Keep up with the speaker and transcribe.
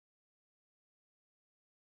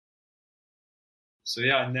So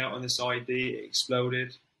yeah, I knelt on this IED, it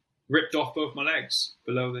exploded, ripped off both my legs,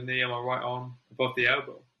 below the knee on my right arm, above the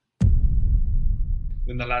elbow.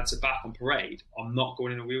 When the lads are back on parade, I'm not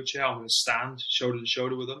going in a wheelchair. I'm going to stand shoulder to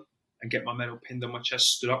shoulder with them and get my medal pinned on my chest,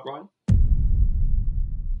 stood upright.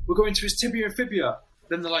 We're going to his tibia and fibula.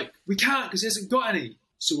 Then they're like, we can't because he hasn't got any.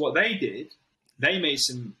 So what they did, they made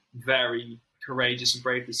some very courageous and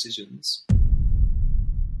brave decisions.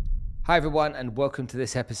 Hi everyone, and welcome to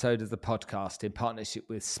this episode of the podcast in partnership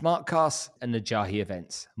with SmartCast and Najahi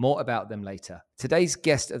Events. More about them later. Today's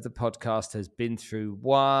guest of the podcast has been through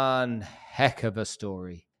one heck of a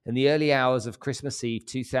story. In the early hours of Christmas Eve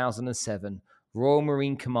 2007, Royal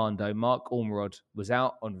Marine Commando Mark Ormerod was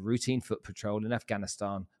out on routine foot patrol in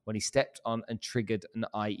Afghanistan when he stepped on and triggered an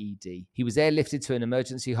IED. He was airlifted to an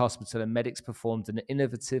emergency hospital and medics performed an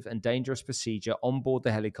innovative and dangerous procedure on board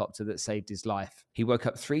the helicopter that saved his life. He woke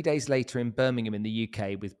up 3 days later in Birmingham in the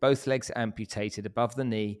UK with both legs amputated above the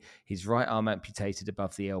knee, his right arm amputated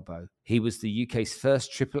above the elbow. He was the UK's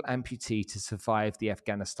first triple amputee to survive the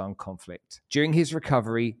Afghanistan conflict. During his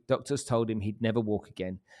recovery, doctors told him he'd never walk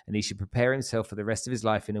again and he should prepare himself for the rest of his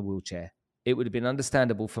life in a wheelchair. It would have been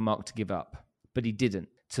understandable for Mark to give up, but he didn't.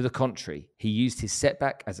 To the contrary, he used his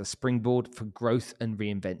setback as a springboard for growth and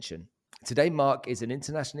reinvention. Today, Mark is an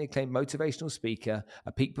internationally acclaimed motivational speaker,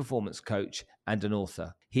 a peak performance coach, and an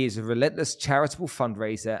author. He is a relentless charitable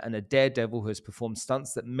fundraiser and a daredevil who has performed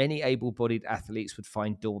stunts that many able-bodied athletes would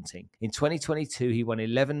find daunting. In 2022, he won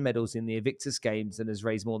 11 medals in the Invictus Games and has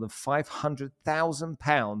raised more than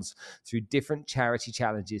 £500,000 through different charity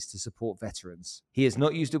challenges to support veterans. He has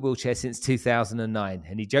not used a wheelchair since 2009,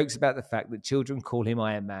 and he jokes about the fact that children call him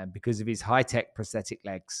Iron Man because of his high-tech prosthetic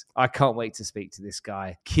legs. I can't wait to speak to this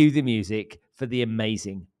guy. Cue the music for the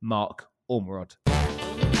amazing Mark Ormerod.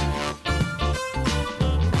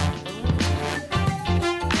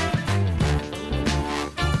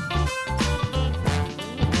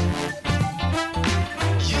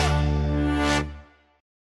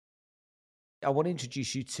 I want to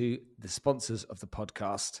introduce you to the sponsors of the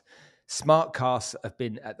podcast. SmartCast have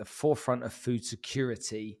been at the forefront of food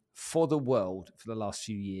security for the world for the last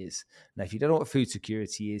few years. Now, if you don't know what food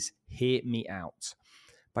security is, hear me out.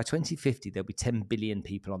 By 2050, there'll be 10 billion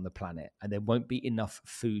people on the planet, and there won't be enough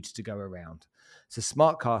food to go around. So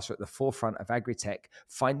SmartCast are at the forefront of agri-tech,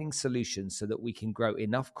 finding solutions so that we can grow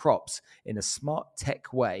enough crops in a smart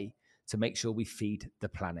tech way to make sure we feed the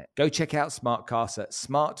planet. Go check out SmartCast at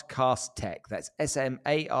SmartCast Tech. That's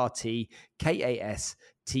SmartCasTech.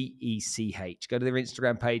 Go to their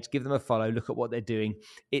Instagram page, give them a follow, look at what they're doing.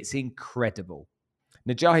 It's incredible.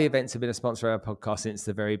 Najahi Events have been a sponsor of our podcast since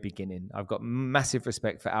the very beginning. I've got massive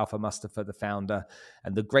respect for Alpha Mustafa, the founder,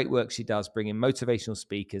 and the great work she does bringing motivational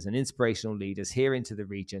speakers and inspirational leaders here into the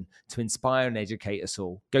region to inspire and educate us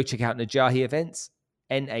all. Go check out Najahi Events,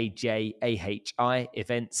 Najahi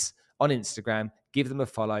Events, on Instagram, give them a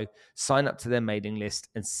follow, sign up to their mailing list,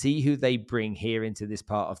 and see who they bring here into this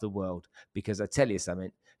part of the world. Because I tell you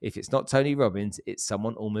something, if it's not Tony Robbins, it's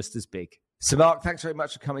someone almost as big. So Mark, thanks very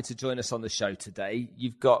much for coming to join us on the show today.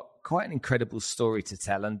 You've got quite an incredible story to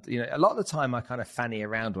tell. And, you know, a lot of the time I kind of fanny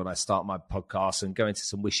around when I start my podcast and go into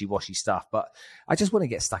some wishy-washy stuff, but I just want to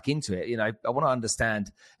get stuck into it. You know, I want to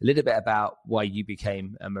understand a little bit about why you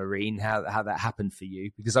became a Marine, how that happened for you,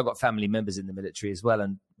 because I've got family members in the military as well.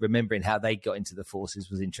 And remembering how they got into the forces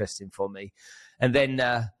was interesting for me. And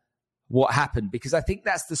then, what happened, because I think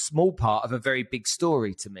that's the small part of a very big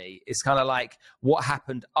story to me. It's kind of like what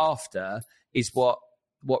happened after is what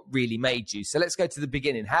really made you. So let's go to the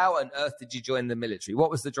beginning. How on earth did you join the military?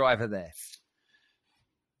 What was the driver there?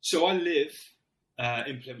 So I live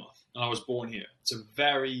in Plymouth and I was born here. It's a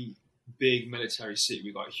very big military city.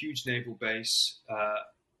 We've got a huge naval base,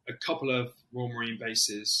 a couple of Royal Marine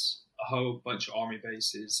bases, a whole bunch of army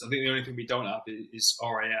bases. I think the only thing we don't have is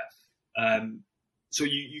RAF. So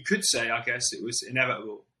you could say, I guess, it was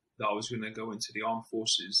inevitable that I was going to go into the armed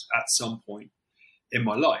forces at some point in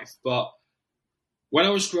my life. But when I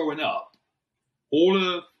was growing up, all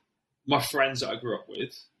of my friends that I grew up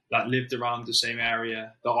with that lived around the same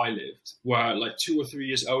area that I lived were like 2 or 3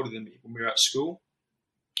 years older than me when we were at school.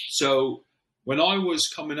 So when I was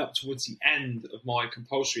coming up towards the end of my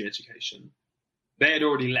compulsory education, they had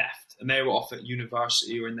already left and they were off at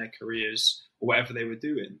university or in their careers or whatever they were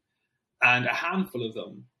doing. And a handful of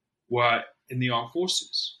them were in the armed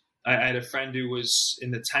forces. I had a friend who was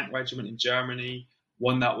in the tank regiment in Germany,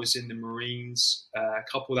 one that was in the Marines, a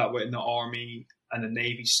couple that were in the Army and the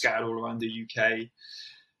Navy scattered all around the UK.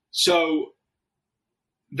 So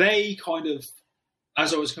they kind of,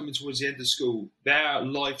 as I was coming towards the end of school, their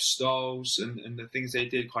lifestyles and the things they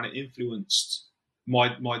did kind of influenced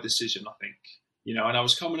my decision, I think. you know, and I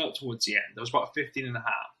was coming up towards the end. I was about 15 and a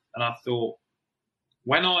half. And I thought,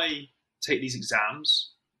 when I take these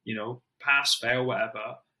exams, you know, pass, fail,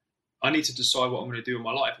 whatever, I need to decide what I'm going to do in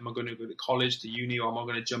my life. Am I going to go to college, to uni, or am I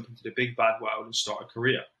going to jump into the big bad world and start a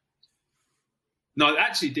career? Now, I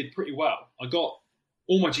actually did pretty well. I got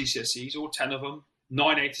all my GCSEs, all 10 of them,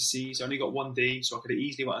 9 A to C's. I only got 1 D, so I could have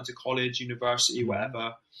easily went into college, university,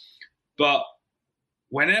 whatever. But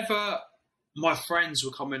whenever my friends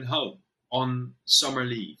were coming home on summer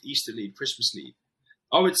leave, Easter leave, Christmas leave,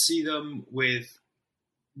 I would see them with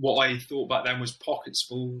what I thought back then was pockets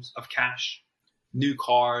full of cash, new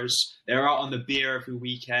cars. They were out on the beer every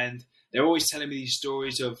weekend. They're always telling me these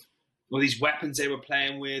stories of all these weapons they were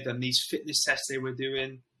playing with and these fitness tests they were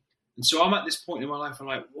doing. And so I'm at this point in my life, I'm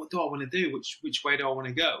like, what do I want to do? Which way do I want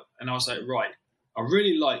to go? And I was like, right, I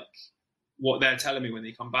really like what they're telling me when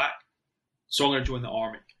they come back. So I'm going to join the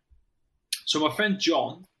army. So my friend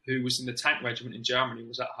John, who was in the tank regiment in Germany,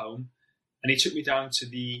 was at home. And he took me down to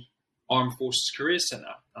the Armed Forces Career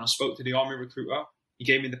Centre. And I spoke to the army recruiter. He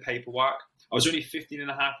gave me the paperwork. I was only 15 and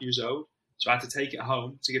a half years old. So I had to take it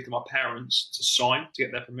home to give to my parents to sign, to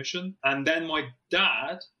get their permission. And then my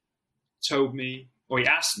dad told me, or he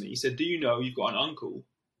asked me, he said, do you know you've got an uncle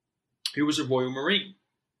who was a Royal Marine?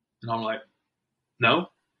 And I'm like, no.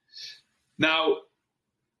 Now,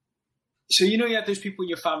 so you know you have those people in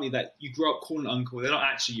your family that you grew up calling uncle. They're not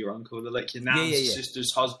actually your uncle. They're like your nan's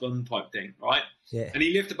sister's husband type thing, right? Yeah. And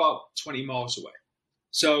he lived about 20 miles away.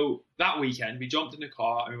 So that weekend, we jumped in the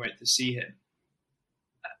car and we went to see him.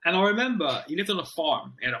 And I remember he lived on a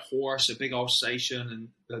farm. He had a horse, a big old station,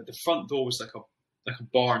 and the front door was like a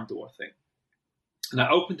barn door thing. And I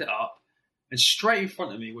opened it up, and straight in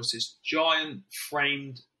front of me was this giant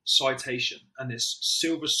framed citation and this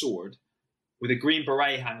silver sword with a green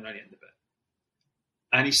beret hanging on the end of it.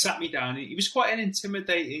 And he sat me down. He was quite an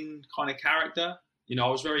intimidating kind of character. You know, I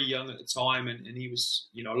was very young at the time, and he was,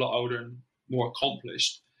 you know, a lot older and more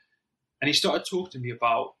accomplished. And he started talking to me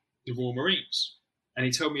about the Royal Marines. And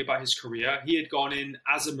he told me about his career. He had gone in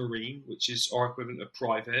as a Marine, which is our equivalent of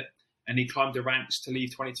private, and he climbed the ranks to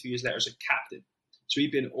leave 22 years later as a captain. So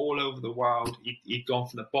he'd been all over the world. He'd gone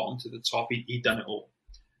from the bottom to the top. He'd done it all.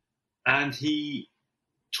 And he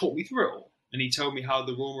taught me through it all. And he told me how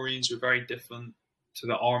the Royal Marines were very different to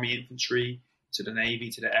the Army infantry, to the Navy,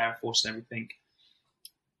 to the Air Force and everything.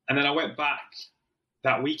 And then I went back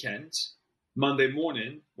that weekend, Monday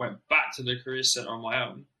morning, went back to the career centre on my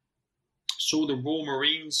own, saw the Royal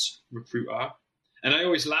Marines recruiter. And I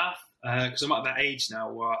always laugh because I'm at that age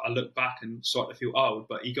now where I look back and start to feel old,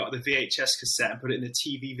 but he got the VHS cassette and put it in the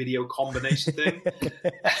TV video combination thing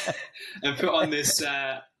and put on this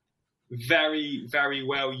very, very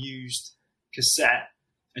well used cassette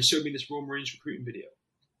and showed me this Royal Marines recruiting video.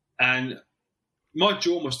 And my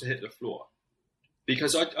jaw must have hit the floor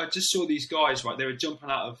because I just saw these guys, right? They were jumping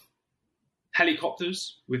out of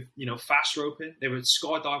helicopters with, you know, fast roping. They were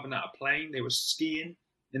skydiving out of plane. They were skiing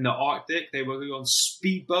in the Arctic. They were on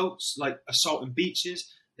speedboats, like assaulting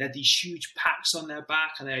beaches. They had these huge packs on their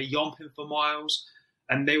back and they were yomping for miles.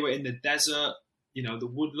 And they were in the desert, you know, the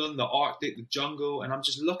woodland, the Arctic, the jungle. And I'm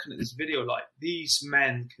just looking at this video like, these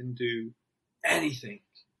men can do anything.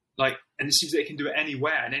 Like, and it seems they can do it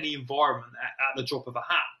anywhere, in any environment, at the drop of a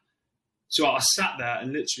hat. So I sat there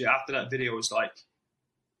and literally after that video was like,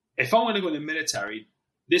 if I'm going to go in the military,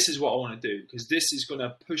 this is what I want to do, because this is going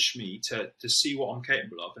to push me to see what I'm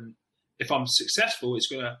capable of. And if I'm successful, it's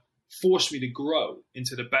going to force me to grow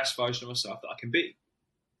into the best version of myself that I can be.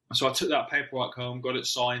 And so I took that paperwork home, got it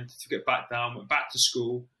signed, took it back down, went back to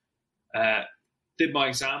school, did my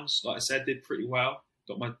exams, like I said, did pretty well,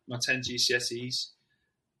 got my 10 GCSEs,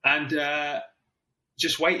 and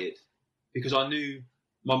just waited because I knew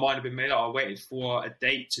my mind had been made up. I waited for a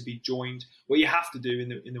date to be joined. What you have to do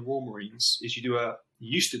in the Royal Marines is you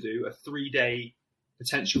used to do a 3-day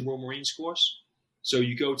potential Royal Marines course. So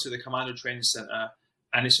you go to the Commando training center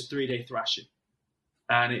and it's a 3-day thrashing.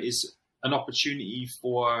 And it is an opportunity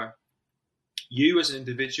for you as an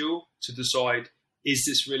individual to decide, is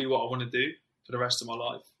this really what I want to do for the rest of my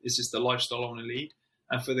life? Is this the lifestyle I want to lead?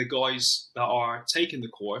 And for the guys that are taking the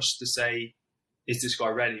course to say, is this guy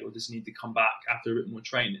ready or does he need to come back after a bit more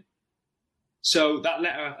training? So that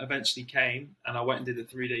letter eventually came and I went and did a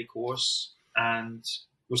 3-day course and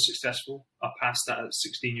was successful. I passed that at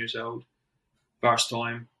 16 years old, first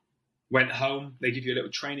time. Went home, they give you a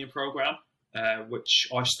little training program, which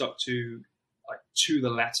I stuck to like to the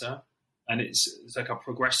letter. And it's like a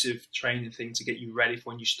progressive training thing to get you ready for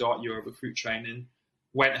when you start your recruit training.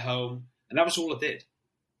 Went home and that was all I did.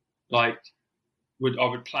 Like, I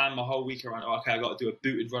would plan my whole week around, okay, I've got to do a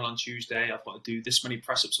booted run on Tuesday. I've got to do this many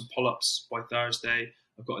press-ups and pull-ups by Thursday.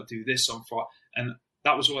 I've got to do this on Friday. And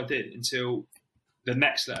that was all I did until the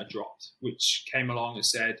next letter dropped, which came along and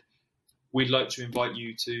said, we'd like to invite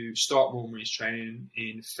you to start Royal Marines training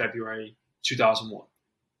in February 2001.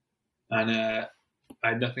 And I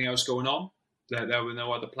had nothing else going on. There were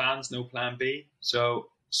no other plans, no plan B. So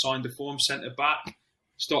signed the form, sent it back,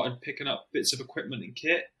 started picking up bits of equipment and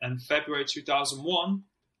kit. And February 2001,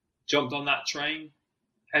 jumped on that train,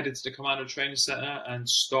 headed to the Commando Training Centre and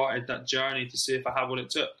started that journey to see if I had what it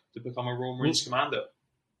took to become a Royal Marines Commando.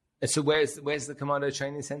 So where's the Commando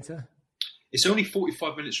Training Centre? It's only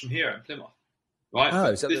 45 minutes from here in Plymouth, right? Oh,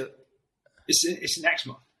 it's in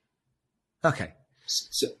Exmouth. Okay.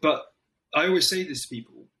 So, but I always say this to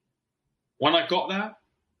people. When I got there,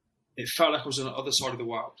 it felt like I was on the other side of the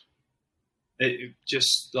world. It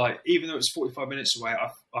just like, even though it was 45 minutes away,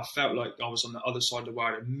 I felt like I was on the other side of the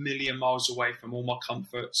world, a million miles away from all my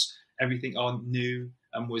comforts. Everything I knew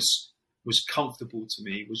and was comfortable to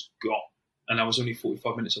me was gone. And I was only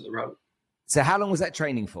 45 minutes on the road. So how long was that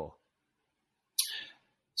training for?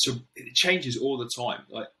 So it changes all the time.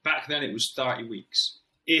 Like back then it was 30 weeks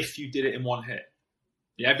if you did it in one hit.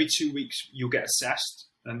 Every 2 weeks you'll get assessed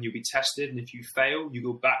and you'll be tested. And if you fail, you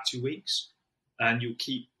go back 2 weeks and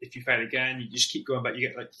if you fail again, you just keep going back. You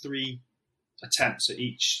get like 3 attempts at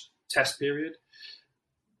each test period.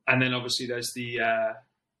 And then obviously there's the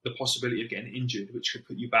possibility of getting injured, which could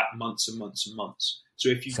put you back months and months and months. So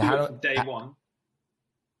if you do it from day one.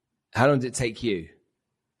 How long did it take you?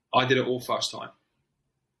 I did it all first time.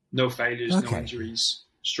 No failures, no injuries,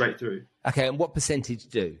 straight through. Okay, and what percentage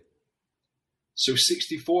do? So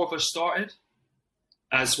 64 of us started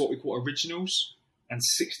as what we call originals, and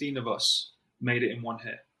 16 of us made it in one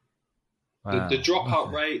hit. Wow. The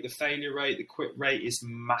dropout rate, the failure rate, the quit rate is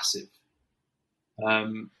massive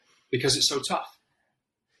because it's so tough.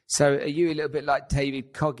 So are you a little bit like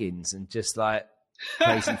David Coggins and just like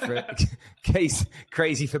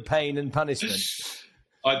crazy for pain and punishment?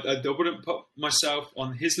 I wouldn't put myself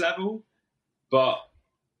on his level, but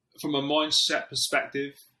from a mindset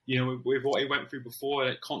perspective, with what he went through before,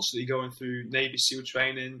 like constantly going through Navy SEAL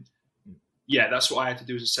training, that's what I had to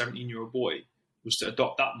do as a 17-year-old boy, was to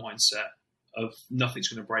adopt that mindset of nothing's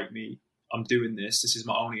going to break me. I'm doing this. This is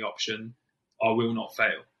my only option. I will not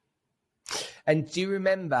fail. And do you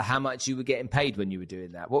remember how much you were getting paid when you were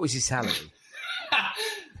doing that? What was your salary?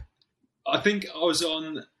 I think I was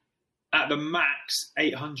on, at the max,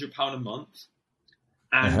 £800 a month.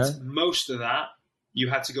 And most of that, you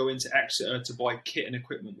had to go into Exeter to buy kit and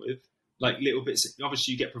equipment with, like little bits.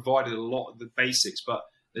 Obviously, you get provided a lot of the basics, but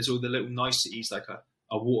there's all the little niceties, like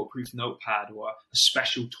a waterproof notepad or a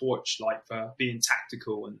special torch, like for being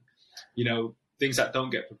tactical and, things that don't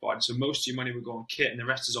get provided. So most of your money would go on kit and the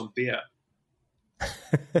rest is on beer.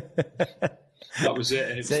 That was it.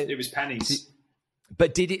 And it was pennies.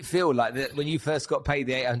 But did it feel like that when you first got paid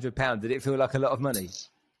the £800, did it feel like a lot of money?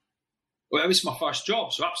 Well, it was my first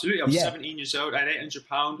job, so absolutely. I was 17 years old. I had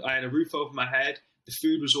 £800. I had a roof over my head. The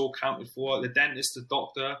food was all counted for. The dentist, the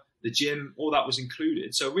doctor, the gym, all that was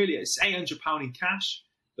included. So really, it's £800 in cash.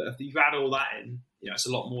 But if you've add all that in, it's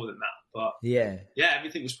a lot more than that. But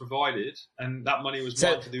everything was provided, and that money was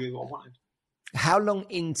mine to do with what I wanted. How long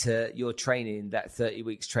into your training, that 30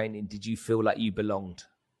 weeks training, did you feel like you belonged?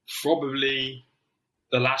 Probably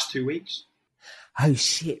the last 2 weeks. Oh,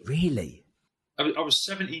 shit, really? I was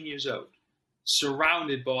 17 years old,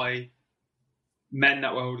 surrounded by men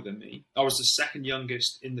that were older than me. I was the second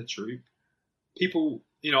youngest in the troop. People,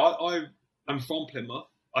 I'm from Plymouth.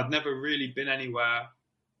 I'd never really been anywhere.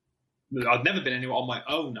 I'd never been anywhere on my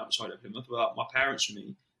own outside of Plymouth without my parents with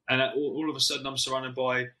me. And all of a sudden, I'm surrounded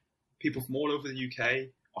by people from all over the UK,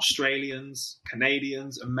 Australians,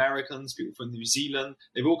 Canadians, Americans, people from New Zealand.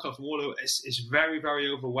 They've all come from all over. It's very, very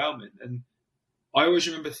overwhelming. And I always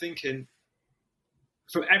remember thinking,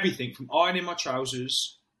 from everything, from ironing my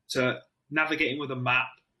trousers to navigating with a map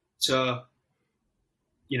to,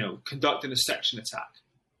 conducting a section attack,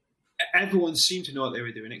 everyone seemed to know what they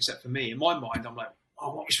were doing except for me. In my mind, I'm like,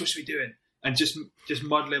 what are we supposed to be doing? And just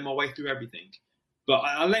muddling my way through everything. But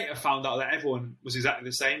I later found out that everyone was exactly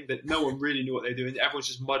the same, that no one really knew what they were doing. Everyone's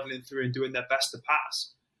just muddling through and doing their best to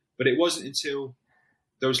pass. But it wasn't until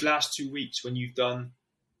those last 2 weeks when you've done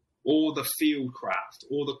all the field craft,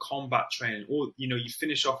 all the combat training, you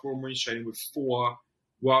finish off Royal Marines training with 4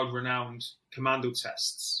 world-renowned commando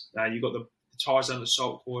tests. You got the Tarzan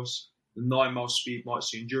assault course, the 9-mile speed march,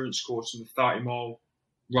 the endurance course, and the 30-mile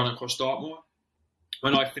run across Dartmoor.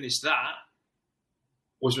 When I finished that,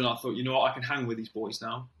 was when I thought, I can hang with these boys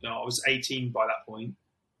now. I was 18 by that point.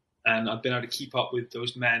 And I've been able to keep up with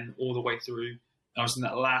those men all the way through. And I was in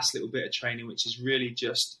that last little bit of training, which is really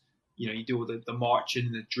just, you do all the marching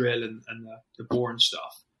and the drill and the boring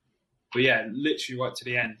stuff. But yeah, literally right to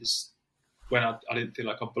the end is when I didn't feel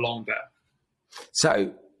like I belonged there.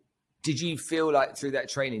 So did you feel like through that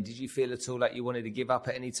training, did you feel at all like you wanted to give up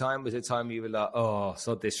at any time? Was there a time you were like, oh,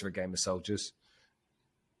 sod this for a game of soldiers?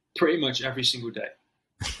 Pretty much every single day.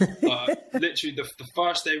 Literally the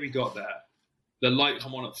first day we got there, the light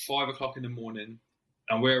come on at 5 o'clock in the morning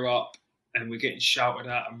and we're up and we're getting shouted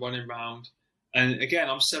at and running around. And again,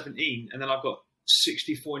 I'm 17 and then I've got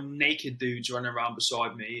 64 naked dudes running around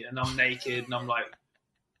beside me and I'm naked and I'm like,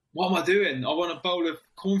 what am I doing? I want a bowl of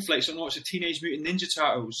cornflakes and watch the Teenage Mutant Ninja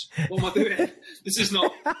Turtles. What am I doing? This is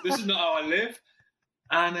not how I live.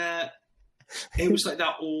 And it was like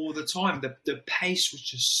that all the time. The pace was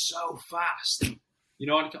just so fast. And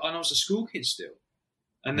I was a school kid still.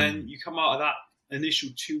 And then you come out of that initial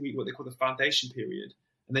 2-week, what they call the foundation period,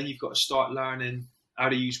 and then you've got to start learning how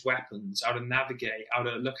to use weapons, how to navigate, how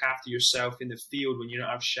to look after yourself in the field when you don't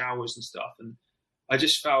have showers and stuff. And I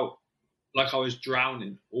just felt like I was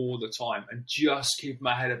drowning all the time and just keep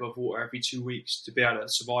my head above water every 2 weeks to be able to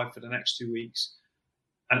survive for the next 2 weeks.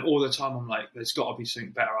 And all the time I'm like, there's got to be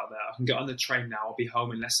something better out there. I can get on the train now. I'll be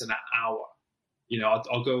home in less than an hour.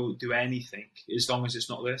 I'll go do anything as long as it's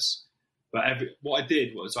not this. But what I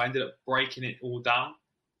did was I ended up breaking it all down.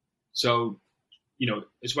 So,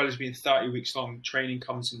 as well as being 30 weeks long, training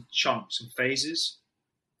comes in chunks and phases.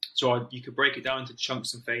 So you could break it down into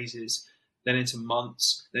chunks and phases, then into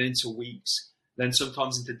months, then into weeks, then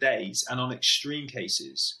sometimes into days. And on extreme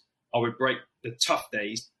cases, I would break the tough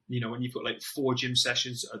days, when you've got like 4 gym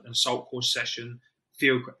sessions, an assault course session,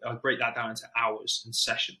 I'd break that down into hours and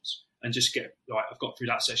sessions and just get, right, I've got through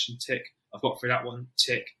that session, tick. I've got through that one,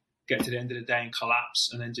 tick. Get to the end of the day and collapse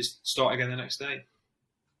and then just start again the next day.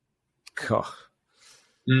 God.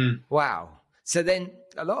 Wow. So then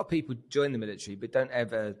a lot of people join the military but don't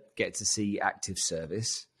ever get to see active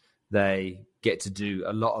service. They get to do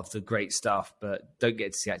a lot of the great stuff but don't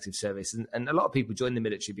get to see active service. And a lot of people join the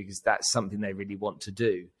military because that's something they really want to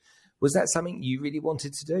do. Was that something you really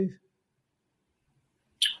wanted to do?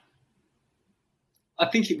 I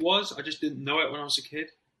think it was. I just didn't know it when I was a kid.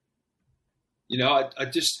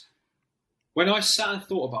 When I sat and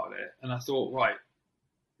thought about it, and I thought, right,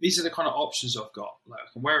 these are the kind of options I've got. Like,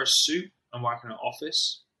 I can wear a suit and work in an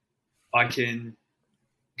office. I can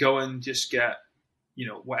go and just get,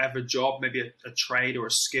 whatever job, maybe a trade or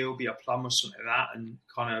a skill, be a plumber or something like that, and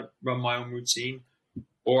kind of run my own routine.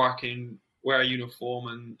 Or I can wear a uniform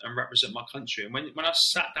and represent my country. And when I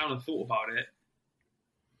sat down and thought about it,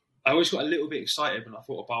 I always got a little bit excited when I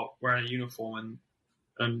thought about wearing a uniform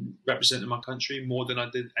and representing my country more than I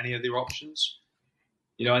did any of the options,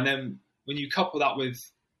 and then when you couple that with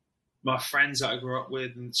my friends that I grew up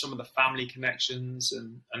with and some of the family connections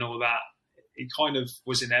and all that, it kind of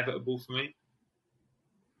was inevitable for me,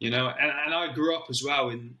 and I grew up as well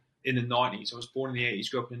in the 90s. I was born in the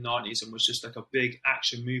 80s, grew up in the 90s and was just like a big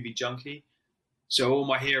action movie junkie. So all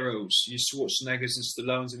my heroes, you Schwarzeneggers and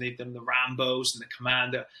Stallones, and they've done the Rambos and the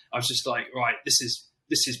Commando. I was just like, right, this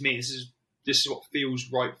is me. This is what feels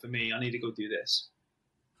right for me. I need to go do this.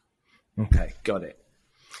 Okay, got it.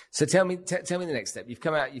 So tell me the next step. You've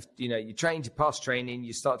come out, you trained, you passed training,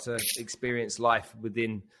 you start to experience life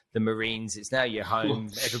within the Marines. It's now your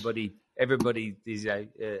home. Everybody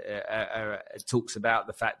talks about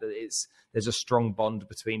the fact that there's a strong bond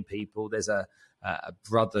between people. There's a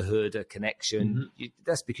brotherhood, a connection. Mm-hmm.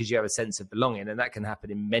 That's because you have a sense of belonging, and that can happen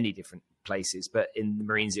in many different places. But in the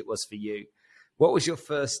Marines, it was for you. What was your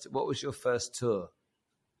first tour?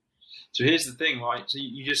 So here's the thing, right? So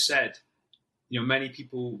you just said, many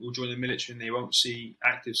people will join the military and they won't see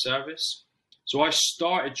active service. So I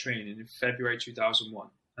started training in February 2001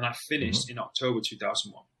 and I finished in October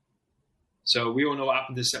 2001. So we all know what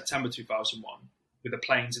happened in September 2001 with the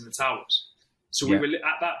planes and the towers. So we were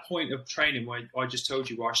at that point of training where I just told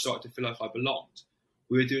you, where I started to feel like I belonged.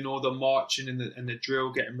 We were doing all the marching and the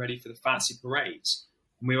drill, getting ready for the fancy parades.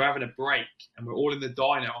 And we were having a break and we're all in the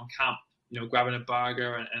diner on camp, grabbing a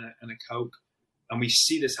burger and a Coke. And we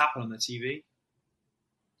see this happen on the TV.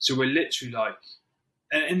 So we're literally like,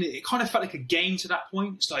 and it kind of felt like a game to that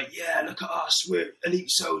point. It's like, yeah, look at us. We're elite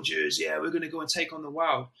soldiers. Yeah, we're going to go and take on the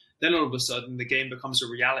world. Then all of a sudden the game becomes a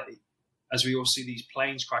reality as we all see these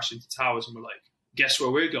planes crash into towers and we're like, guess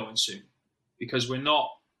where we're going soon? Because we're not,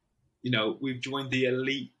 we've joined the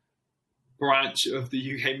elite branch of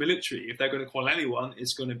the UK military. If they're going to call anyone,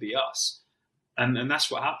 it's going to be us. And that's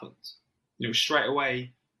what happened. Straight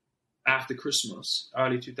away after Christmas,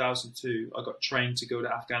 early 2002, I got trained to go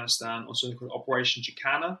to Afghanistan on something called Operation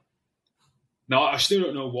Jacana. Now, I still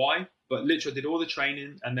don't know why, but literally I did all the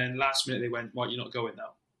training, and then last minute they went, right, you're not going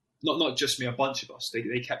now. Not just me, a bunch of us.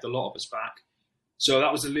 They kept a lot of us back. So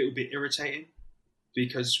that was a little bit irritating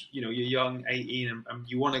because, you know, you're young, 18, and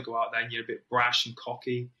you want to go out there and you're a bit brash and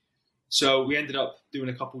cocky. So we ended up doing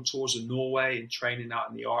a couple of tours of Norway and training out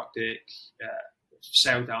in the Arctic,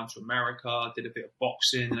 sailed down to America, did a bit of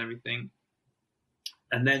boxing and everything.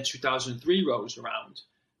 And then 2003 rolls around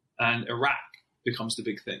and Iraq becomes the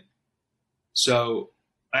big thing. So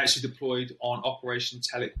I actually deployed on Operation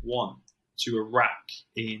Telic 1 to Iraq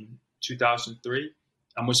in 2003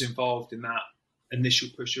 and was involved in that initial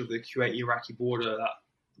push of the Kuwait-Iraqi border that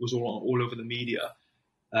was all over the media.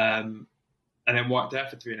 And then worked there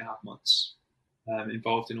for 3.5 months,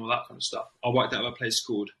 involved in all that kind of stuff. I worked out at a place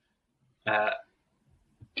called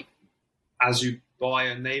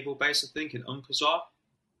Azubaya Naval Base, I think, in Unkazar.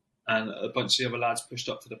 And a bunch of the other lads pushed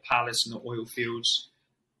up to the palace and the oil fields.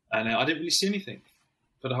 And I didn't really see anything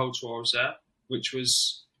for the whole tour I was there, which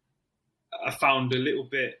was, I found a little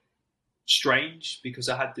bit strange because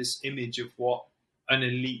I had this image of what an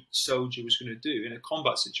elite soldier was going to do in a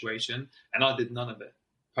combat situation, and I did none of it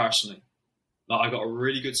personally. Like, I got a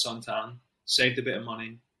really good suntan, saved a bit of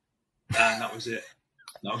money, and that was it.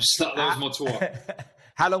 That was my tour.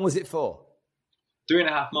 How long was it for?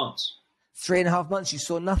 3.5 months. 3.5 months, you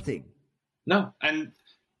saw nothing? No, and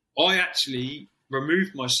I actually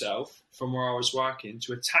removed myself from where I was working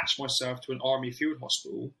to attach myself to an army field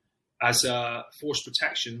hospital as a force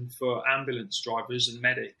protection for ambulance drivers and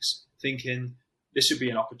medics, thinking this would be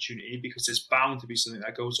an opportunity because there's bound to be something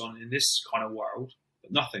that goes on in this kind of world,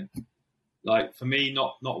 but nothing. Like, for me,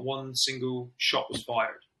 not one single shot was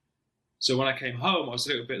fired. So when I came home, I was a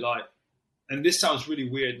little bit like, and this sounds really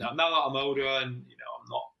weird now that I'm older and, you know, I'm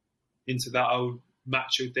not into that old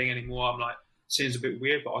macho thing anymore. I'm like, it seems a bit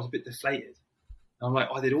weird, but I was a bit deflated. And I'm like,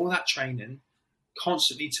 I did all that training,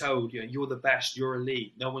 constantly told, you know, you're the best, you're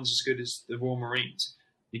elite, no one's as good as the Royal Marines.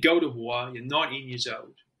 You go to war, you're 19 years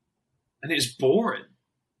old, and it's boring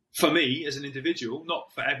for me as an individual,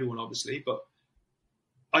 not for everyone, obviously, but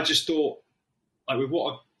I just thought, like, with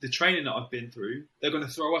the training that I've been through, they're going to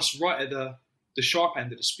throw us right at the sharp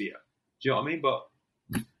end of the spear. Do you know what I mean? But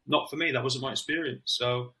not for me. That wasn't my experience.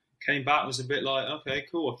 So came back and was a bit like, okay,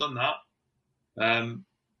 cool, I've done that.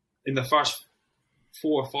 In the first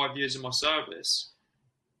 4 or 5 years of my service,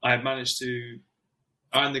 I had managed to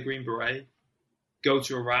earn the Green Beret, go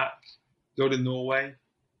to Iraq, go to Norway,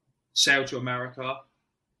 sail to America,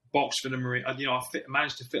 box for the Marine. You know, I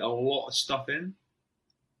managed to fit a lot of stuff in.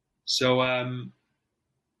 So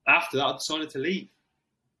after that, I decided to leave.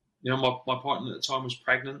 You know, my partner at the time was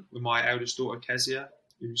pregnant with my eldest daughter, Kezia,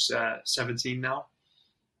 who's 17 now.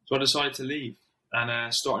 So I decided to leave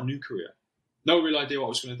and start a new career. No real idea what I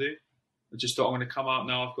was going to do. I just thought, I'm going to come out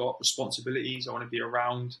now. I've got responsibilities. I want to be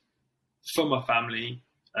around for my family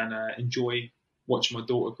and enjoy watching my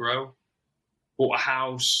daughter grow. Bought a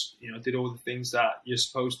house, you know, did all the things that you're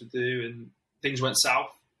supposed to do, and things went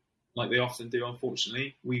south, like they often do,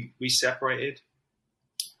 unfortunately. We separated.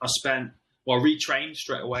 I retrained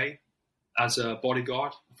straight away as a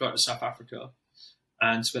bodyguard. I flew out to South Africa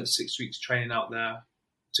and spent 6 weeks training out there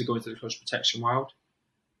to go into the close protection world.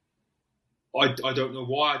 I don't know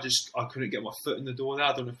why. I couldn't get my foot in the door there.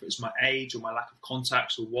 I don't know if it was my age or my lack of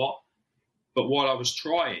contacts or what. But while I was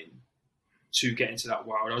trying to get into that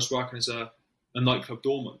world, I was working as a nightclub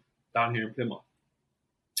doorman down here in Plymouth.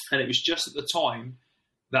 And it was just at the time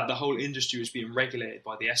that the whole industry was being regulated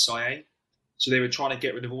by the SIA. So they were trying to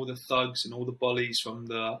get rid of all the thugs and all the bullies from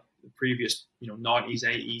the previous, 90s,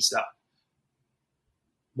 80s that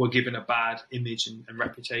were given a bad image and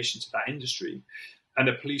reputation to that industry. And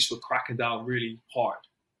the police were cracking down really hard,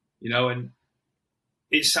 and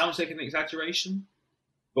it sounds like an exaggeration,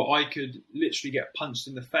 but I could literally get punched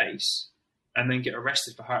in the face and then get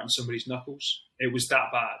arrested for hurting somebody's knuckles. It was that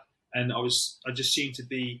bad. And I just seemed to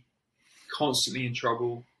be constantly in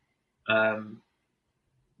trouble.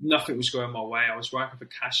 Nothing was going my way. I was working for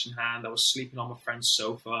cash in hand. I was sleeping on my friend's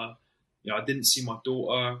sofa. I didn't see my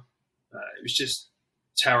daughter. It was just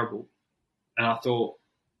terrible. And I thought,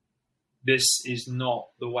 this is not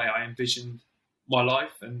the way I envisioned my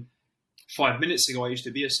life. And 5 minutes ago, I used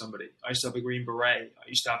to be somebody. I used to have a Green Beret. I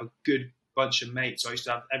used to have a good bunch of mates. I used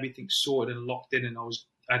to have everything sorted and locked in, and I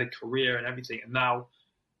had a career and everything. And now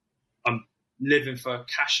I'm living for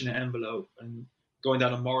cash in an envelope and going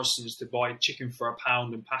down to Morrison's to buy chicken for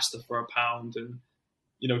 £1 and pasta for £1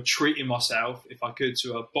 and, treating myself, if I could,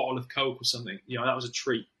 to a bottle of Coke or something. That was a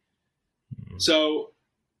treat. Mm-hmm. So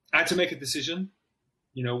I had to make a decision,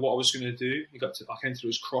 what I was going to do. I came to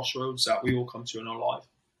those crossroads that we all come to in our life.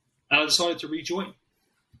 And I decided to rejoin.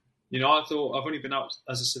 You know, I thought I've only been out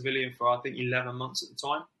as a civilian for, I think, 11 months at the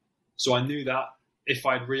time. So I knew that if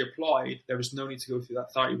I'd reapplied, there was no need to go through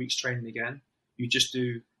that 30 weeks training again. You just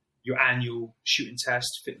do your annual shooting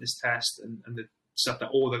test, fitness test, and the stuff that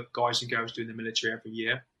all the guys and girls do in the military every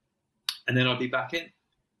year. And then I'd be back in.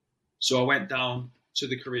 So I went down to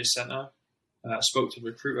the career centre, spoke to the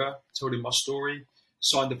recruiter, told him my story,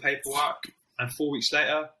 signed the paperwork, and 4 weeks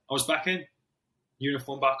later, I was back in.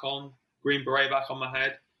 Uniform back on, green beret back on my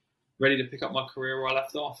head, ready to pick up my career where I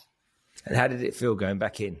left off. And how did it feel going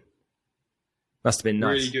back in? Must have been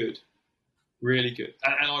nice. Really good. Really good.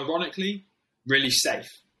 And ironically, really safe.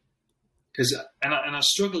 Because I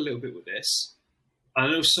struggle a little bit with this. I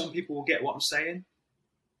know some people will get what I'm saying,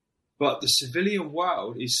 but the civilian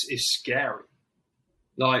world is scary.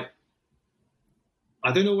 Like,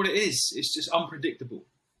 I don't know what it is. It's just unpredictable.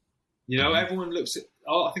 You know, everyone looks at,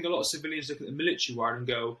 I think a lot of civilians look at the military world and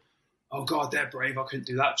go, oh God, they're brave. I couldn't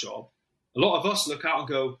do that job. A lot of us look out and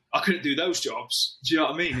go, I couldn't do those jobs. Do you know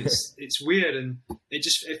what I mean? It's weird, and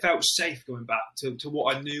it felt safe going back to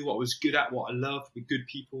what I knew, what I was good at, what I loved, with good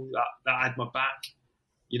people that had my back,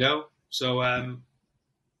 you know? So I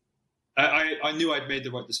knew I'd made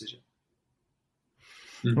the right decision.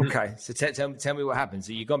 Mm-hmm. Okay, so tell me what happens.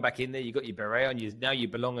 So you've gone back in there, you got your beret on, now you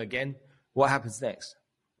belong again. What happens next?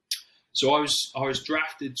 So I was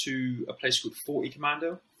drafted to a place called 40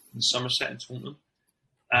 Commando in Somerset in Taunton,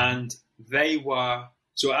 and they were,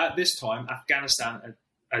 so at this time, Afghanistan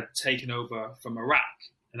had taken over from Iraq,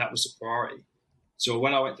 and that was the priority. So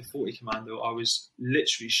when I went to 40 Commando, I was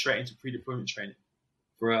literally straight into pre-deployment training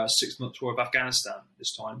for a 6-month tour of Afghanistan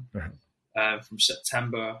this time, from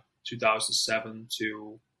September 2007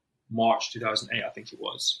 to March 2008, I think it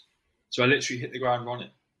was. So I literally hit the ground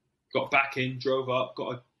running. Got back in, drove up,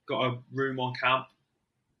 got a room on camp,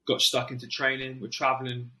 got stuck into training. We're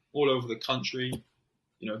traveling all over the country,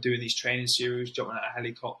 you know, doing these training series, jumping out of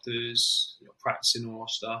helicopters, you know, practicing all our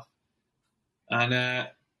stuff. And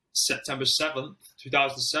September 7th,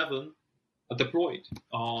 2007, I deployed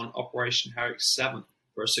on Operation Herrick 7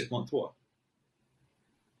 for a 6-month tour.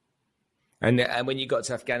 And when you got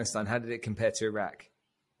to Afghanistan, how did it compare to Iraq?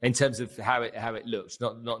 In terms of how it looked,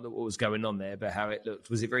 not what was going on there, but how it looked.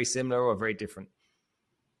 Was it very similar or very different?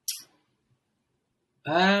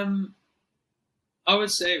 I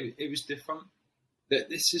would say it was different.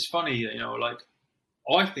 This is funny, you know, like,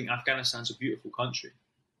 I think Afghanistan's a beautiful country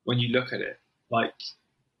when you look at it. Like,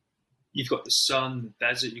 you've got the sun, the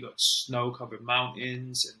desert, you've got snow-covered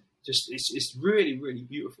mountains, and just it's really, really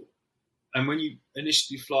beautiful. And when you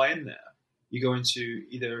initially fly in there, you go into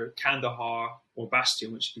either Kandahar or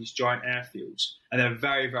Bastion, which are these giant airfields, and they're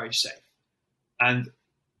very, very safe. And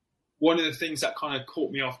one of the things that kind of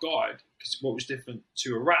caught me off guard, because what was different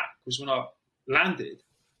to Iraq, was when I landed,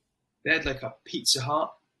 they had like a Pizza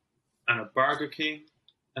Hut and a Burger King.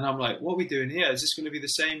 And I'm like, what are we doing here? Is this going to be the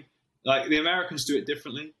same? Like, the Americans do it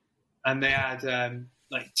differently. And they had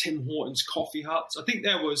like Tim Hortons coffee huts. I think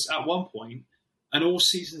there was, at one point, an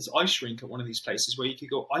all-seasons ice rink at one of these places where you could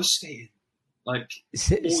go ice skating, like,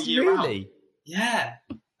 all year round. Yeah.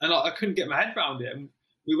 And I couldn't get my head around it. And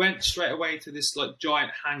we went straight away to this like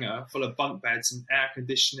giant hangar full of bunk beds and air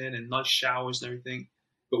conditioning and nice showers and everything.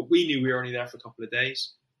 But we knew we were only there for a couple of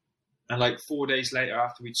days. And like 4 days later,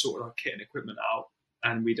 after we'd sorted our kit and equipment out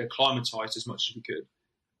and we'd acclimatized as much as we could,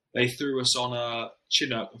 they threw us on a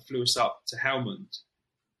Chinook and flew us up to Helmand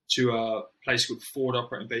to a place called Forward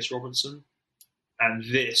Operating Base Robinson. And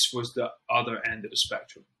this was the other end of the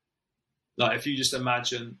spectrum. Like, if you just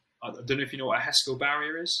imagine, I don't know if you know what a Heskel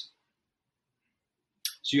barrier is.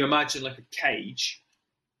 So you imagine like a cage,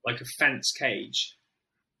 like a fence cage,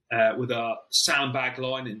 with a sandbag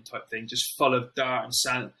lining type thing, just full of dirt and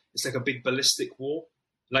sand. It's like a big ballistic wall,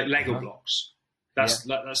 like Lego blocks. That's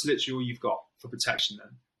literally all you've got for protection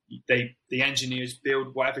then. The engineers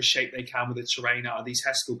build whatever shape they can with the terrain out of these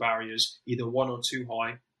Heskel barriers, either 1 or 2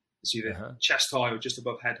 high. It's either chest high or just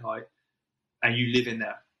above head height. And you live in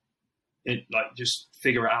there. Just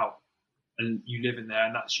figure it out. And you live in there,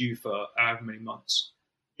 and that's you for however many months.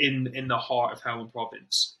 In the heart of Helmand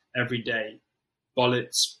province, every day.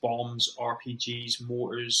 Bullets, bombs, RPGs,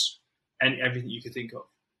 mortars, and everything you could think of.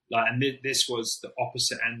 And this was the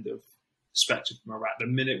opposite end of the spectrum from Iraq. The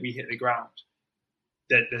minute we hit the ground,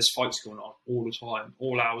 there's fights going on all the time,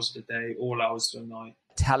 all hours of the day, all hours of the night.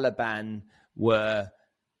 Taliban were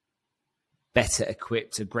better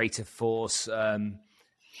equipped, a greater force,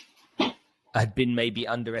 had been maybe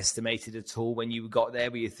underestimated at all when you got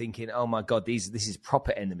there? Were you thinking, oh my God, this is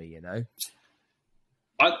proper enemy, you know?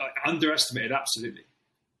 I underestimated, absolutely.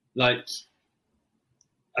 Like,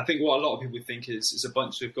 I think what a lot of people think is a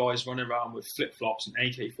bunch of guys running around with flip-flops and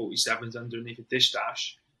AK-47s underneath a dish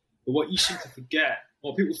dash. But what you seem to forget,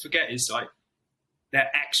 what people forget is like they're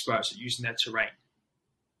experts at using their terrain.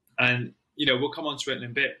 And, we'll come on to it in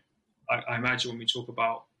a bit, I imagine, when we talk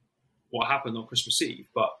about what happened on Christmas Eve.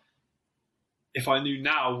 But if I knew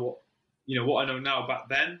now what I know now back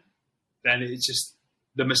then it's just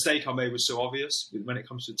the mistake I made was so obvious when it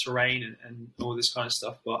comes to terrain and all this kind of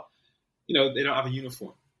stuff. But, they don't have a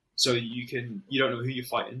uniform. So you don't know who you're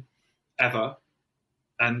fighting ever.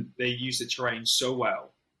 And they use the terrain so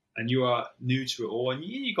well. And you are new to it all. And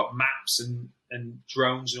you got maps and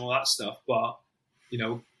drones and all that stuff. But,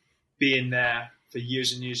 being there for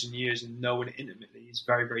years and years and years and knowing it intimately is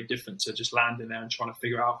very, very different to just landing there and trying to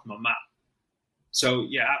figure it out from a map. So,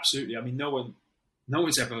 yeah, absolutely. I mean, no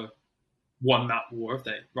one's ever won that war, have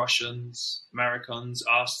they? Russians, Americans,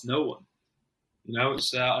 us, no one. I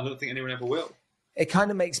don't think anyone ever will. It kind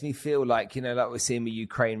of makes me feel like, like we're seeing with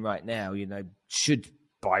Ukraine right now, should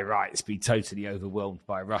by rights be totally overwhelmed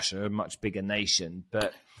by Russia, a much bigger nation,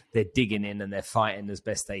 but they're digging in and they're fighting as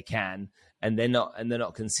best they can, and they're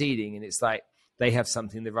not conceding. And it's like they have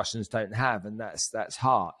something the Russians don't have, and that's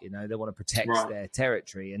heart. They want to protect their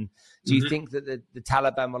territory. And do you think that the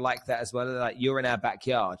Taliban were like that as well? They're like, you're in our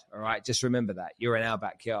backyard, all right? Just remember that you're in our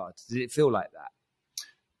backyard. Did it feel like that?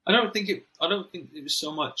 I don't think it was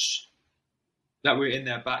so much that we're in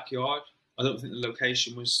their backyard. I don't think the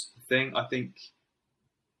location was the thing. I think,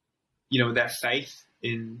 their faith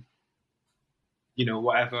in,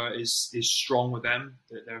 whatever is strong with them,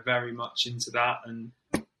 that they're very much into that. And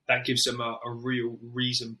that gives them a real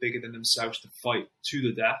reason bigger than themselves to fight to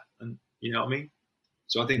the death. And you know what I mean?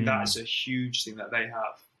 So I think that is a huge thing that they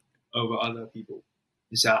have over other people.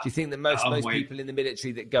 Is that, do you think that most people in the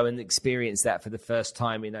military that go and experience that for the first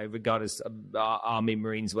time, regardless of Army,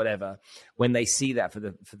 Marines, whatever, when they see that for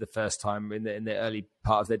the first time in the early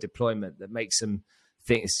part of their deployment, that makes them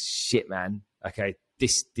think, shit, man, okay,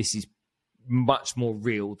 this is much more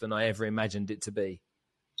real than I ever imagined it to be?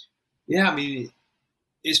 Yeah, I mean,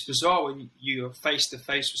 it's bizarre when you're face to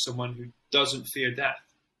face with someone who doesn't fear death.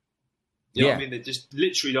 You know what I mean? They just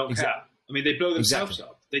literally don't care. I mean, they blow themselves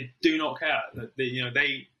up. They do not care.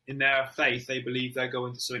 They in their faith, they believe they're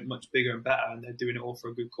going to something much bigger and better, and they're doing it all for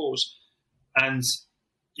a good cause. And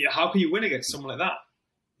how can you win against someone like that?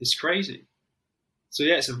 It's crazy. So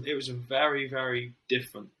yeah, it was a very, very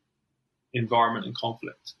different environment and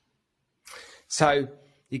conflict. So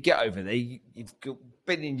you get over there, you've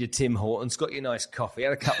been in your Tim Hortons, got your nice coffee,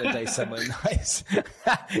 had a couple of days somewhere nice.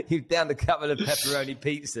 You've downed a couple of pepperoni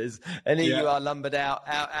pizzas, and here you are lumbered out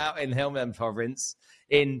in Helmand province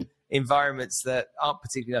in environments that aren't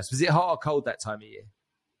particularly nice. Was it hot or cold that time of year?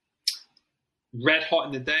 Red hot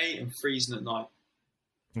in the day and freezing at night.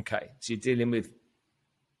 Okay, so you're dealing with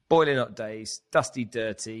boiling hot days, dusty,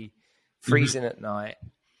 dirty, freezing at night.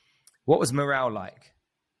 What was morale like?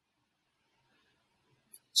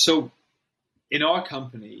 So in our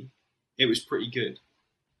company, it was pretty good.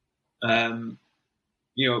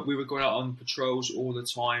 We were going out on patrols all the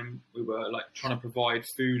time. We were trying to provide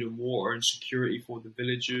food and water and security for the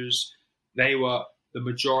villagers. The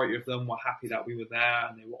majority of them were happy that we were there,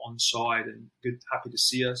 and they were on side and happy to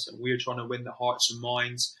see us. And we were trying to win their hearts and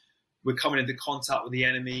minds. We're coming into contact with the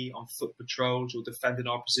enemy on foot patrols or defending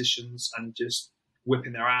our positions and just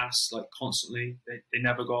whipping their ass constantly. They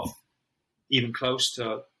never got even close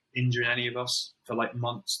to injuring any of us for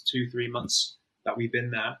months, 2-3 months that we've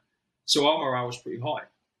been there. So our morale was pretty high.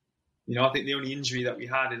 I think the only injury that we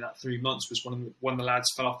had in that 3 months was one of the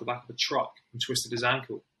lads fell off the back of a truck and twisted his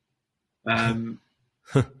ankle.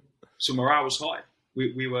 So morale was high.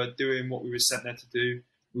 We were doing what we were sent there to do.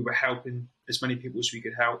 We were helping as many people as we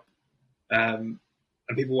could help. And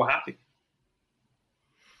people were happy.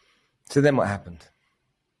 So then what happened?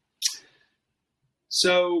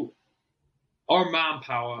 So our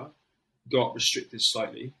manpower got restricted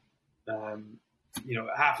slightly.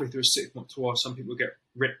 Halfway through a 6-month tour, some people get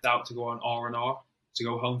ripped out to go on R&R, to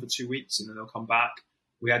go home for 2 weeks, and then they'll come back.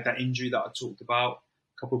 We had that injury that I talked about.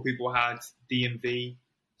 A couple of people had DMV.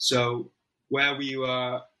 So where we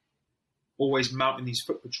were always mounting these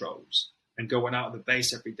foot patrols and going out of the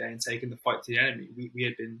base every day and taking the fight to the enemy, we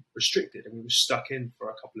had been restricted and we were stuck in for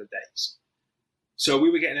a couple of days. So we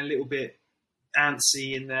were getting a little bit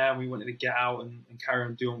antsy in there, and we wanted to get out and carry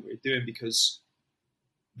on doing what we were doing, because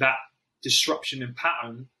that disruption in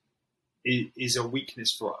pattern is a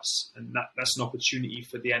weakness for us, and that's an opportunity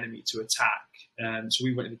for the enemy to attack. So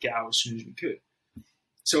we wanted to get out as soon as we could.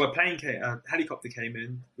 So a helicopter came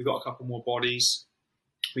in. We got a couple more bodies.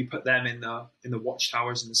 We put them in the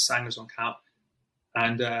watchtowers and the sangers on camp,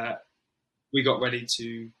 and we got ready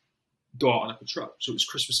to go out on a patrol. So it was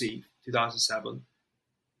Christmas Eve, 2007.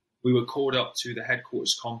 We were called up to the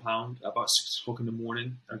headquarters compound at about 6 o'clock in the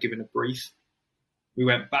morning and given a brief. We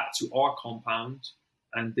went back to our compound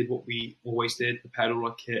and did what we always did, prepared all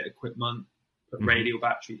our kit, equipment, put radio,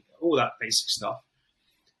 battery, all that basic stuff.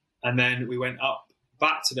 And then we went up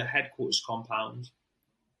back to the headquarters compound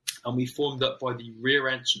and we formed up by the rear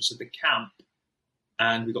entrance of the camp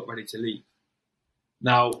and we got ready to leave.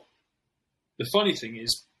 Now, the funny thing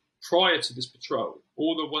is, prior to this patrol,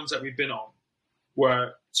 all the ones that we've been on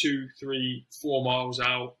were 2, 3, 4 miles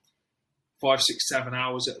out, 5, 6, 7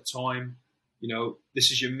 hours at a time. You know,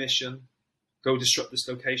 this is your mission. Go disrupt this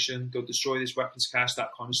location, go destroy this weapons cache, that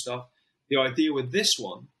kind of stuff. The idea with this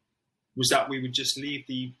one was that we would just leave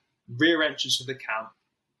the rear entrance of the camp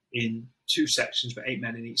in 2 sections for 8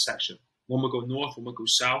 men in each section. One would go north, one would go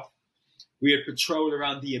south. We would patrol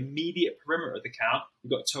around the immediate perimeter of the camp. We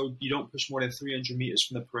got told you don't push more than 300 meters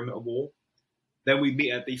from the perimeter wall. Then we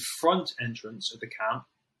meet at the front entrance of the camp,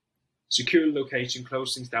 secure the location,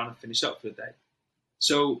 close things down and finish up for the day.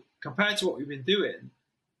 So compared to what we've been doing,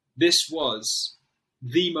 this was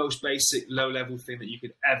the most basic low-level thing that you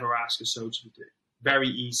could ever ask a soldier to do. Very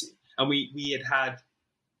easy. And we had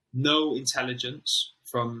no intelligence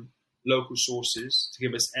from local sources to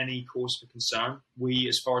give us any cause for concern. We,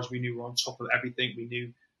 as far as we knew, were on top of everything. We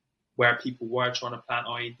knew where people were trying to plant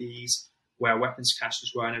IEDs, where weapons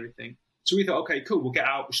caches were and everything. So we thought, okay, cool, we'll get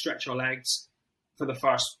out, we'll stretch our legs for the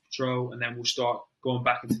first patrol, and then we'll start going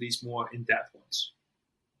back into these more in-depth ones.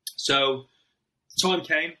 So the time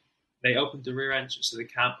came, they opened the rear entrance of the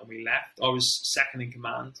camp and we left. I was second in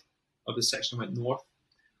command of the section that went north.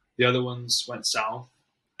 The other ones went south,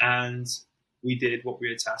 and we did what we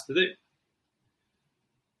were tasked to do.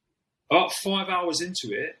 About 5 hours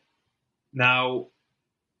into it, now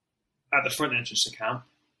at the front entrance of camp,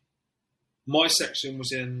 my section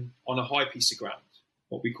was on a high piece of ground,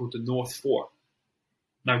 what we called the North Fort.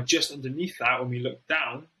 Now, just underneath that, when we looked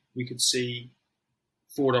down, we could see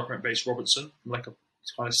Forward Operating Base Robertson from like a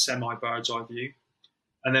kind of semi-bird's eye view.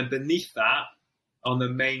 And then beneath that, on the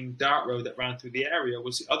main dirt road that ran through the area,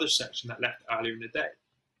 was the other section that left earlier in the day.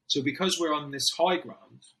 So because we're on this high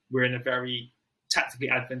ground, we're in a very tactically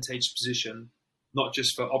advantageous position, not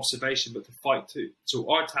just for observation, but to fight too.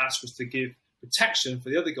 So our task was to give protection for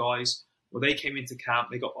the other guys. When they came into camp,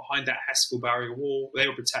 they got behind that Heskel barrier wall, they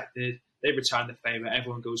were protected, they returned the favour,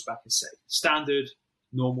 everyone goes back and safe. Standard,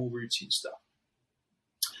 normal, routine stuff.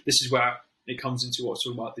 This is where it comes into what's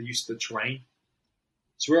talking about the use of the terrain.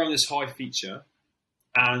 So we're on this high feature,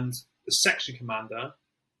 and the section commander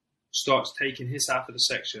starts taking his half of the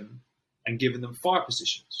section and giving them fire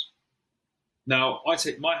positions. Now, I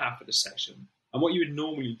take my half of the section, and what you would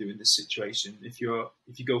normally do in this situation, if you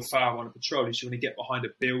go far on a patrol, is you want to get behind a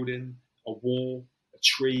building, a wall, a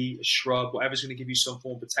tree, a shrub, whatever's going to give you some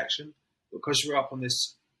form of protection. Because we're up on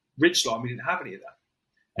this ridge line, we didn't have any of that.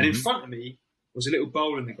 And in front of me was a little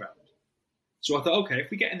bowl in the ground. So I thought, okay,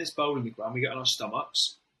 if we get in this bowl in the ground, we get on our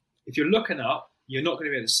stomachs. If you're looking up, you're not going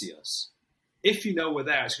to be able to see us. If you know we're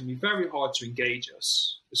there, it's going to be very hard to engage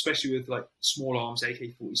us, especially with like small arms,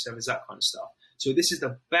 AK-47s, that kind of stuff. So this is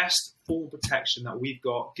the best form of protection that we've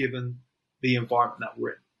got given the environment that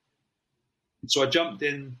we're in. So I jumped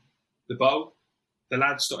in the bowl. The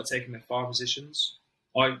lads started taking their fire positions.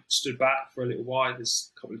 I stood back for a little while.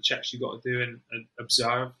 There's a couple of checks you've got to do and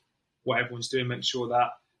observe what everyone's doing, make sure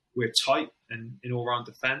that we're tight and in all-round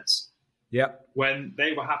defence. Yep. When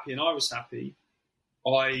they were happy and I was happy,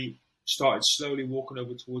 I started slowly walking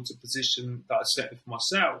over towards a position that I selected for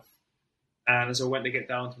myself. And as I went to get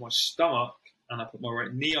down to my stomach and I put my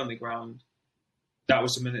right knee on the ground, that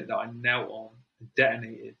was the minute that I knelt on and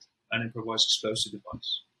detonated an improvised explosive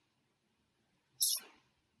device.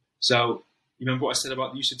 So, you remember what I said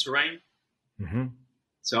about the use of terrain? Mm-hmm.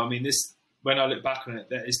 So, I mean, this, when I look back on it,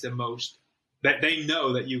 that is the most, that they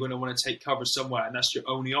know that you're going to want to take cover somewhere and that's your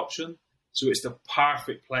only option. So it's the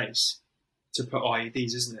perfect place to put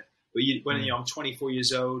IEDs, isn't it? But when I'm 24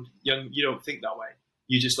 years old, young, you don't think that way.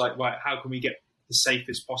 You're just like, right, how can we get the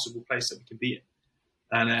safest possible place that we can be in?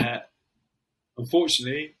 And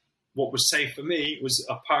unfortunately, what was safe for me was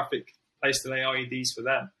a perfect place to lay IEDs for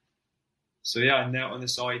them. So yeah, I knelt on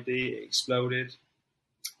this IED, it exploded,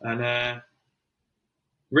 and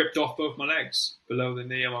ripped off both my legs, below the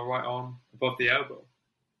knee and my right arm, above the elbow.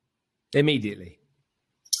 Immediately?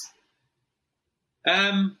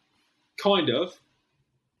 Kind of.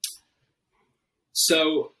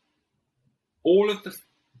 So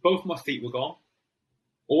both my feet were gone.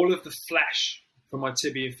 All of the flesh from my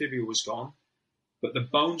tibia and fibula was gone, but the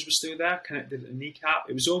bones were still there, connected at the kneecap.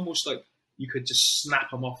 It was almost like you could just snap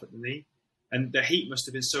them off at the knee. And the heat must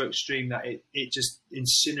have been so extreme that it just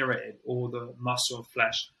incinerated all the muscle and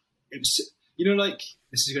flesh. It was, like,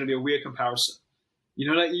 this is going to be a weird comparison.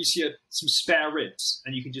 Like you see some spare ribs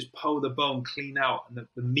and you can just pull the bone clean out and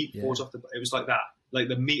the meat falls off the bone. It was like that. Like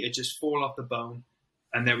the meat had just fallen off the bone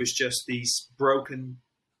and there was just these broken,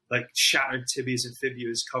 like shattered tibias and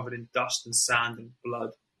fibulas covered in dust and sand and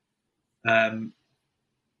blood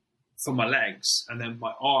from my legs. And then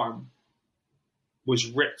my arm was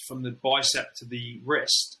ripped from the bicep to the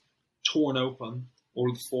wrist, torn open, all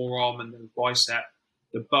of the forearm and the bicep.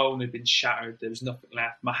 The bone had been shattered. There was nothing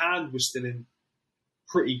left. My hand was still in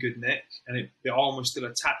pretty good nick, and the arm was still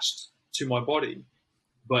attached to my body,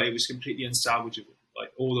 but it was completely unsalvageable.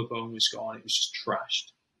 Like all the bone was gone. It was just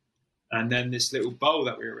trashed. And then this little bowl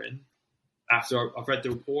that we were in, after I've read the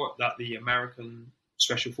report that the American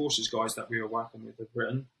Special Forces guys that we were working with had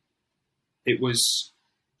written, it was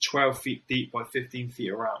 12 feet deep by 15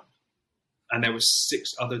 feet around. And there was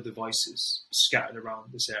 6 other devices scattered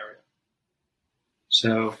around this area.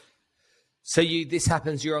 So this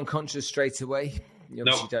happens, you're unconscious straight away? You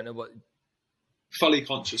obviously don't know what... Fully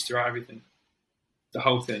conscious throughout everything. The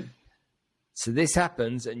whole thing. So this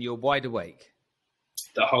happens and you're wide awake?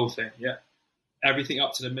 The whole thing, yeah. Everything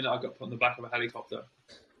up to the minute I got put on the back of a helicopter.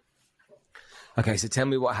 Okay, so tell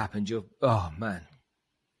me what happened. Oh, man.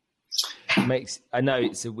 I know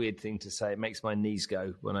it's a weird thing to say. It makes my knees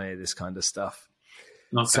go when I hear this kind of stuff.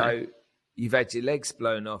 Okay. So you've had your legs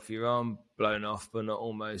blown off, your arm blown off, but not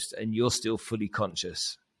almost, and you're still fully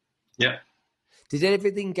conscious. Yeah. Did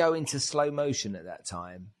everything go into slow motion at that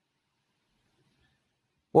time?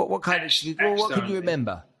 What can you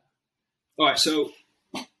remember? All right, so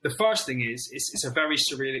the first thing is it's a very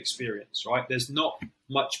surreal experience, right? There's not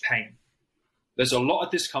much pain. There's a lot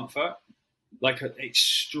of discomfort, like an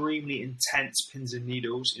extremely intense pins and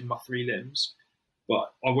needles in my 3 limbs,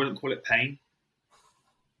 but I wouldn't call it pain.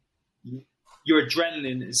 Your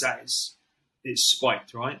adrenaline is it's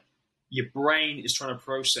spiked, right? Your brain is trying to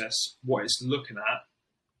process what it's looking at,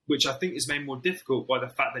 which I think is made more difficult by the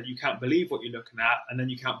fact that you can't believe what you're looking at, and then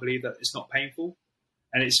you can't believe that it's not painful.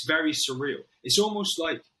 And it's very surreal. It's almost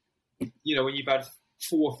like, when you've had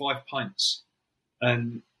 4 or 5 pints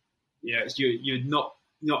and you're not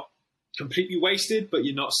completely wasted, but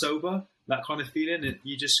you're not sober, that kind of feeling. And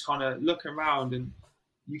you just kind of look around and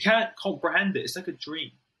you can't comprehend it. It's like a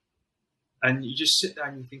dream. And you just sit there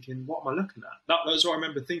and you're thinking, what am I looking at? That's what I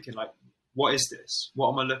remember thinking, like, what is this?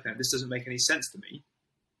 What am I looking at? This doesn't make any sense to me.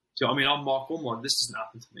 So, I mean, I'm Mark Ormond. This doesn't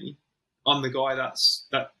happen to me. I'm the guy that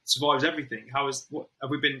survives everything. Have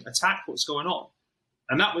we been attacked? What's going on?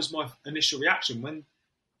 And that was my initial reaction when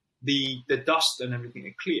the dust and everything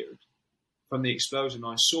had cleared from the explosion.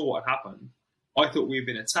 I saw what had happened. I thought we had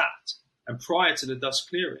been attacked. And prior to the dust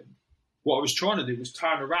clearing, what I was trying to do was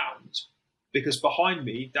turn around, because behind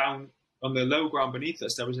me, down on the low ground beneath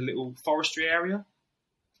us, there was a little forestry area,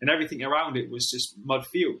 and everything around it was just mud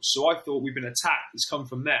fields. So I thought, we've been attacked. It's come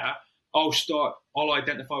from there. I'll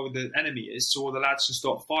identify what the enemy is, so all the lads can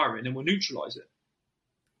start firing and we'll neutralize it.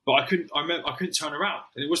 But I couldn't turn around.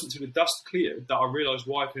 And it wasn't until the dust cleared that I realized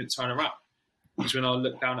why I couldn't turn around. It's when I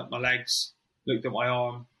looked down at my legs, looked at my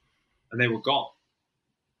arm, and they were gone.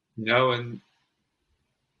 And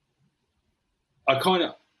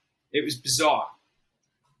it was bizarre.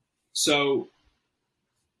 So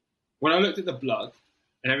when I looked at the blood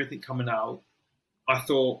and everything coming out, I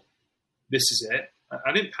thought, this is it.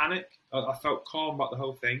 I didn't panic. I felt calm about the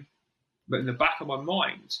whole thing. But in the back of my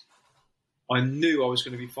mind, I knew I was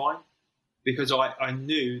going to be fine, because I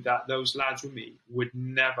knew that those lads with me would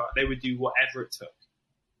do whatever it took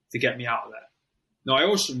to get me out of there. Now, I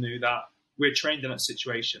also knew that we're trained in that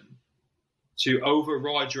situation to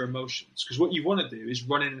override your emotions, because what you want to do is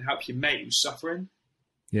run in and help your mate who's suffering.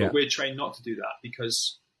 Yeah. But we're trained not to do that,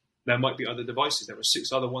 because there might be other devices. There were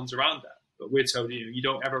 6 other ones around there. But we're told, you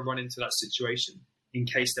don't ever run into that situation in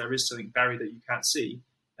case there is something buried that you can't see,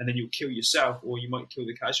 and then you'll kill yourself or you might kill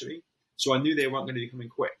the casualty. So I knew they weren't going to be coming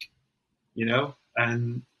quick,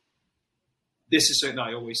 and this is something that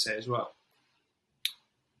I always say as well.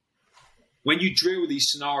 When you drill these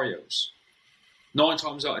scenarios, 9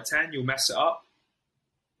 times out of 10, you'll mess it up.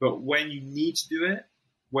 But when you need to do it,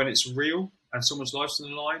 when it's real and someone's life's on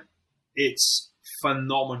the line, it's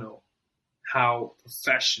phenomenal how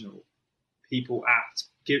professional people act.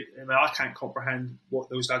 I can't comprehend what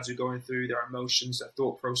those lads are going through, their emotions, their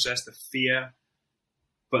thought process, the fear,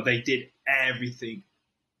 but they did everything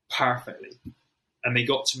perfectly. And they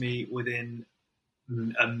got to me within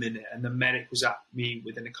a minute, and the medic was at me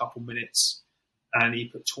within a couple minutes, and he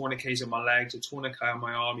put tourniquets on my legs, a tourniquet on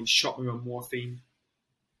my arm, he shot me with morphine.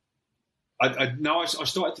 I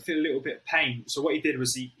started to feel a little bit of pain. So what he did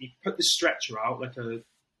was he put the stretcher out, like a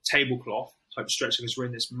tablecloth type stretcher, because we're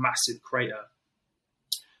in this massive crater.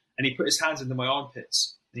 And he put his hands into my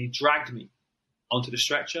armpits and he dragged me onto the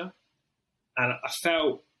stretcher. And I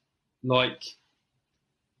felt like,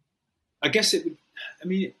 I guess it would,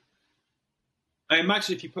 I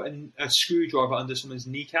imagine if you put a screwdriver under someone's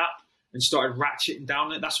kneecap and started ratcheting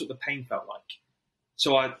down it, that's what the pain felt like.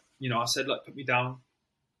 So I said, look, put me down.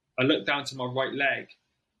 I looked down to my right leg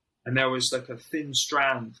and there was like a thin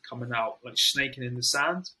strand coming out, like snaking in the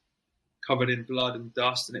sand, covered in blood and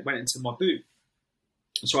dust, and it went into my boot.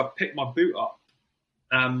 And so I picked my boot up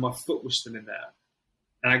and my foot was still in there.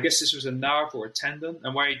 And I guess this was a nerve or a tendon.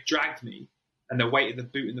 And where he dragged me and the weight of the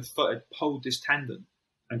boot and the foot had pulled this tendon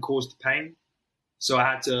and caused the pain. So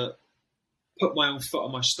I had to put my own foot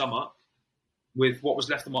on my stomach with what was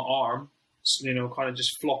left of my arm, kind of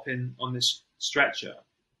just flopping on this stretcher.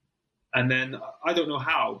 And then I don't know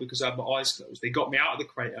how, because I had my eyes closed. They got me out of the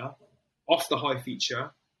crater, off the high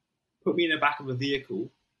feature, put me in the back of a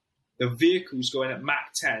vehicle. The vehicle's going at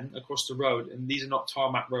Mach 10 across the road, and these are not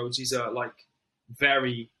tarmac roads. These are like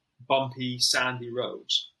very bumpy, sandy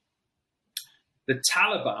roads. The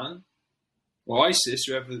Taliban, or ISIS,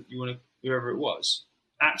 whoever it was,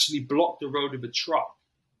 actually blocked the road with a truck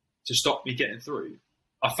to stop me getting through.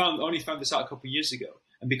 I only found this out a couple of years ago.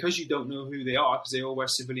 And because you don't know who they are, because they all wear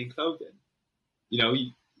civilian clothing,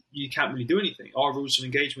 you can't really do anything. Our rules of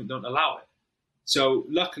engagement don't allow it. So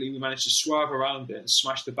luckily, we managed to swerve around it and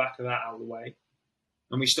smash the back of that out of the way.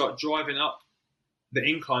 And we start driving up the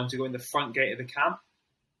incline to go in the front gate of the camp.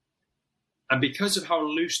 And because of how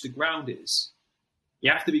loose the ground is,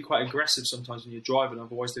 you have to be quite aggressive sometimes when you're driving,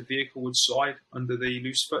 otherwise the vehicle would slide under the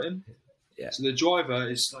loose footing. Yeah. So the driver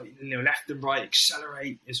is like, left and right,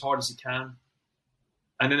 accelerate as hard as he can.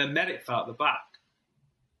 And then a medic fell at the back.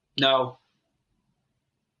 Now,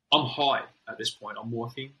 I'm high at this point. I'm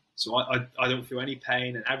morphine. So I don't feel any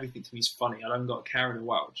pain, and everything to me is funny. I don't got a care in the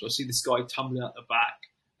world. So I see this guy tumbling at the back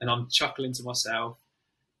and I'm chuckling to myself.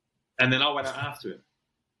 And then I went out after him.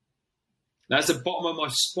 Now, as the bottom of my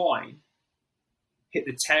spine hit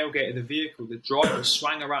the tailgate of the vehicle, the driver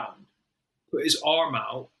swung around, put his arm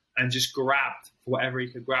out and just grabbed for whatever he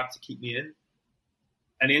could grab to keep me in.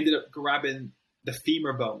 And he ended up grabbing the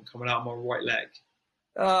femur bone coming out of my right leg.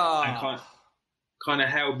 And kind of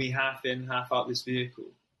held me half in, half out this vehicle.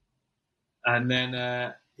 And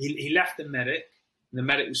then he left the medic, and the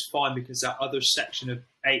medic was fine because that other section of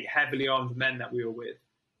 8 heavily armed men that we were with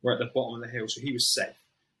were at the bottom of the hill, so he was safe.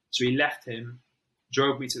 So he left him,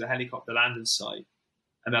 drove me to the helicopter landing site,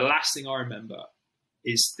 and the last thing I remember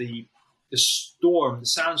is the storm, the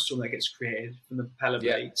sandstorm that gets created from the propeller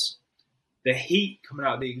blades, the heat coming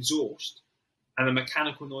out of the exhaust, and the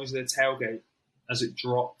mechanical noise of the tailgate as it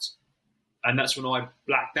dropped. And that's when I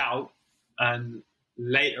blacked out, and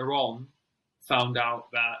later on found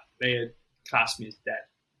out that they had classed me as dead.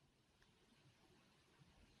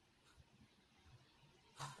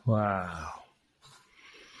 Wow.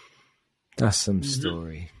 That's some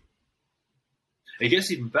story. It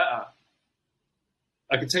gets even better.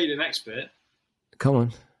 I can tell you the next bit. Come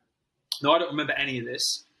on. No, I don't remember any of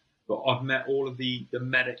this, but I've met all of the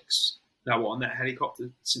medics that were on that helicopter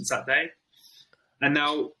since that day. And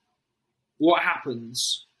now, what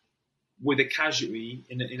happens with a casualty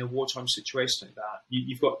in a wartime situation like that?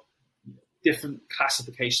 You've got different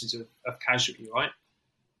classifications of casualty, right?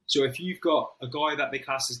 So if you've got a guy that they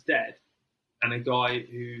class as dead and a guy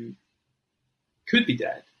who could be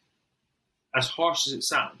dead, as harsh as it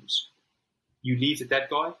sounds, you leave the dead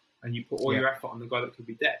guy and you put all your effort on the guy that could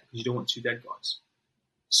be dead because you don't want 2 dead guys.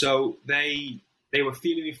 So they were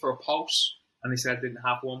feeling me for a pulse and they said I didn't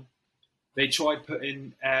have one. They tried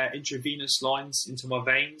putting intravenous lines into my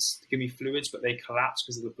veins to give me fluids, but they collapsed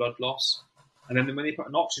because of the blood loss. And then when they put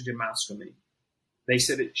an oxygen mask on me, they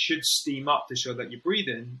said it should steam up to show that you're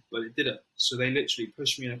breathing, but it didn't. So they literally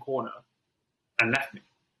pushed me in a corner and left me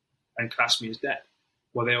and classed me as dead.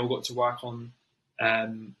 Well, they all got to work on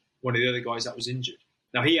one of the other guys that was injured.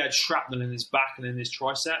 Now, he had shrapnel in his back and in his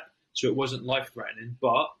tricep, so it wasn't life-threatening,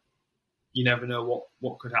 but you never know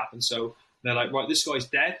what could happen. So they're like, right, this guy's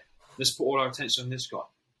dead. Let's put all our attention on this guy.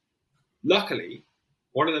 Luckily,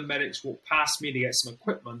 one of the medics walked past me to get some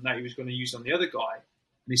equipment that he was going to use on the other guy,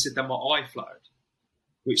 and he said that my eye fluttered,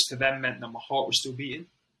 which to them meant that my heart was still beating.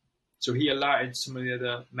 So he alerted some of the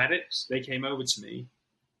other medics. They came over to me,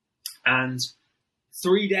 and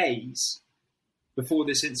 3 days before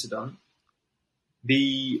this incident,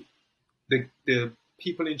 the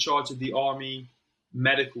people in charge of the Army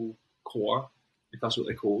Medical Corps, if that's what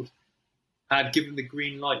they're called, had given the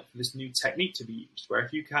green light for this new technique to be used, where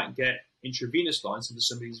if you can't get intravenous lines into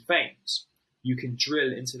some of these veins. You can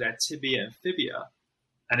drill into their tibia and fibia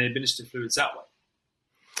and administer fluids that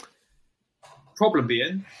way. Problem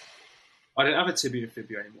being, I didn't have a tibia and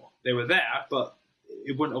fibia anymore. They were there, but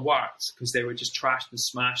it wouldn't have worked because they were just trashed and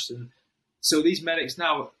smashed. And so these medics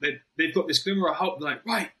now, they've got this glimmer of hope. They're like,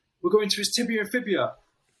 right, we're going to his tibia and fibia.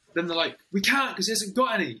 Then they're like, we can't because he hasn't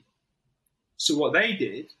got any. So what they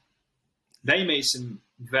did, they made some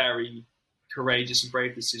very courageous and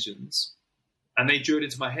brave decisions, and they drilled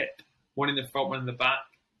into my hip, one in the front, one in the back.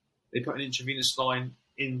 They put an intravenous line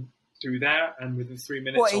in through there, and within 3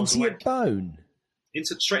 minutes, what, into your bone?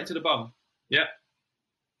 Straight into the bone.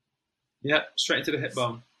 Yeah, straight into the hip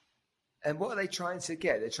bone. And what are they trying to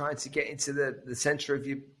get? They're trying to get into the center of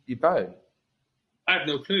your bone. I have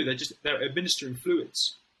no clue. They're administering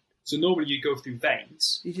fluids. So normally you go through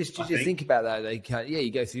veins. You just think about that. They can't. Yeah,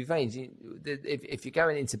 you go through veins. If you're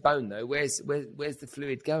going into bone though, where's the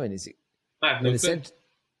fluid going? Is it? I have no clue.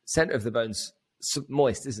 Center of the bone's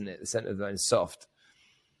moist, isn't it? The center of the bone's soft.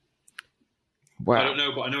 Wow. I don't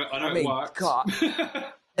know, but I know it works. God.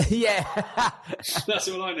 Yeah. That's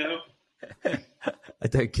all I know. I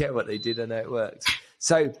don't care what they did. I know it works.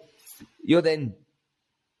 So you're then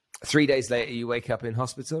 3 days later, you wake up in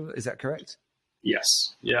hospital. Is that correct?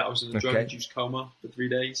 Yes. Yeah, I was in a drug-induced coma for 3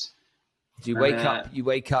 days. Do you wake up? You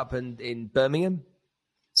wake up in Birmingham?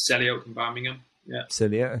 Selly Oak in Birmingham. Yeah.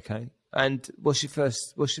 Selly, okay. And what's your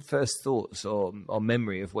first thoughts or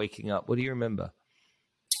memory of waking up? What do you remember?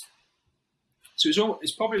 So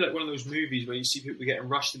it's probably like one of those movies where you see people getting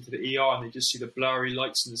rushed into the ER and they just see the blurry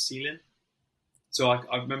lights in the ceiling. So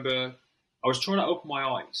I remember I was trying to open my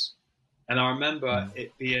eyes, and I remember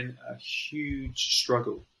it being a huge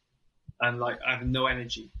struggle, and like I had no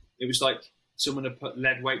energy. It was like someone had put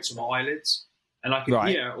lead weights on my eyelids, and I could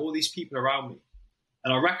hear all these people around me,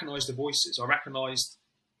 and I recognised the voices. I recognised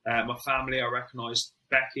my family. I recognised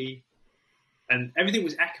Becky, and everything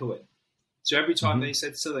was echoing. So every time they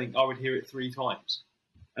said something, I would hear it 3 times.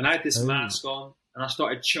 And I had this mask on, and I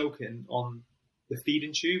started choking on the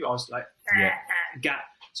feeding tube. I was like, gap.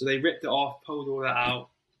 So they ripped it off, pulled all that out.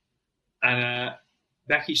 And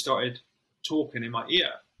Becky started talking in my ear.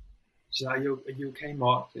 She's like, are you okay,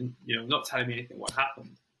 Mark? And, not telling me anything what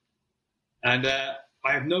happened. And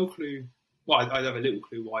I have no clue. Well, I have a little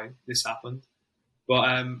clue why this happened.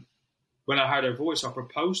 But when I heard her voice, I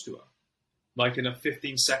proposed to her. Like in a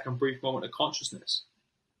 15-second brief moment of consciousness.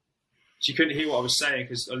 She couldn't hear what I was saying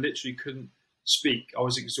because I literally couldn't speak. I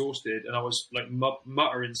was exhausted and I was like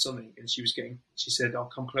muttering something, and she said,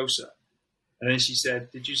 I'll come closer. And then she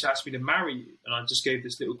said, did you just ask me to marry you? And I just gave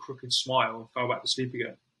this little crooked smile and fell back to sleep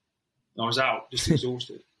again. And I was out, just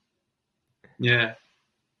exhausted. Yeah.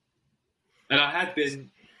 And I had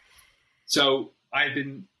been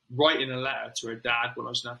writing a letter to her dad when I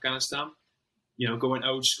was in Afghanistan. Going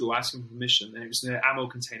old school, asking for permission, and it was in an ammo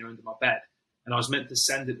container under my bed. And I was meant to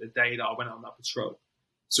send it the day that I went on that patrol.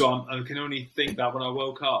 So I can only think that when I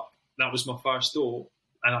woke up, that was my first thought,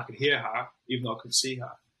 and I could hear her, even though I could see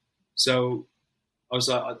her. So I was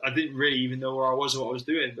like, I didn't really even know where I was or what I was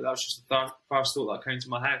doing, but that was just the first thought that came to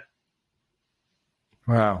my head.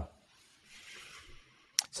 Wow.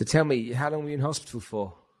 So tell me, how long were you in hospital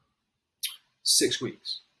for? 6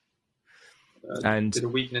 weeks. And did a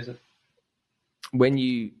week in it. When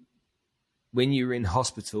you were in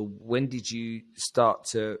hospital, when did you start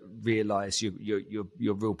to realise your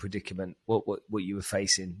real predicament? What you were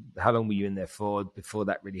facing? How long were you in there for before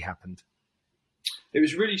that really happened? It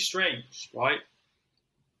was really strange, right?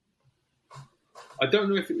 I don't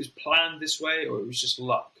know if it was planned this way or it was just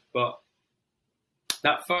luck, but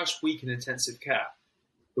that first week in intensive care,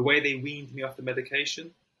 the way they weaned me off the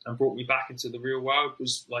medication and brought me back into the real world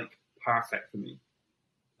was like perfect for me.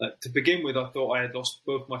 To begin with, I thought I had lost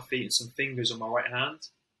both my feet and some fingers on my right hand.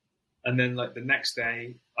 And then the next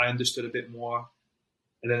day, I understood a bit more.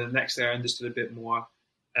 And then the next day, I understood a bit more.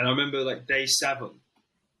 And I remember day 7,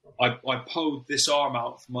 I pulled this arm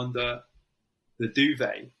out from under the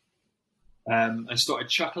duvet and started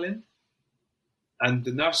chuckling. And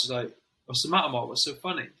the nurse was like, what's the matter, Mark? What's so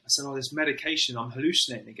funny? I said, this medication, I'm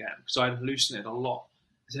hallucinating again, because I had hallucinated a lot.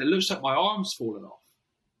 I said, it looks like my arm's fallen off.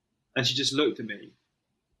 And she just looked at me.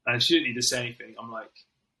 And she didn't need to say anything. I'm like,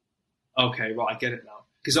 okay, right, I get it now.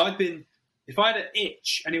 Because if I had an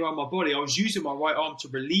itch anywhere on my body, I was using my right arm to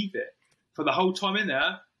relieve it for the whole time in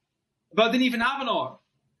there. But I didn't even have an arm.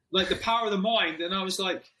 The power of the mind. And I was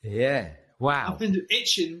like, yeah, wow. I've been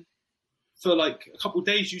itching for a couple of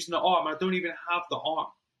days using the arm, and I don't even have the arm.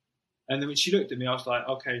 And then when she looked at me, I was like,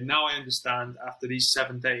 okay, now I understand after these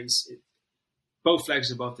 7 days, both legs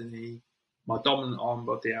above the knee, my dominant arm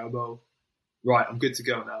above the elbow. right, I'm good to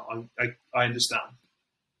go now. I understand.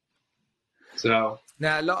 So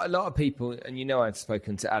now a lot of people, and I've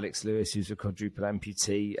spoken to Alex Lewis, who's a quadruple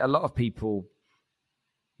amputee. A lot of people,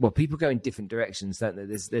 people go in different directions, don't they?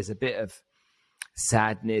 There's a bit of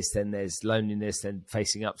sadness, then there's loneliness, then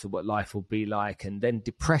facing up to what life will be like, and then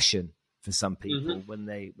depression for some people when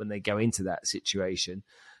they go into that situation.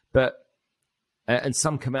 But and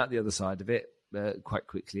some come out the other side of it quite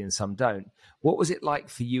quickly, and some don't. What was it like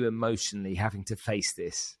for you emotionally having to face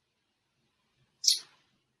this?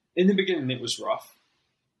 In the beginning, it was rough.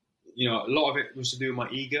 A lot of it was to do with my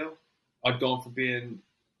ego. I'd gone from being,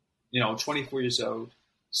 I'm 24 years old,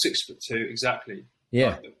 6'2", exactly.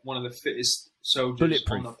 Yeah. Like one of the fittest soldiers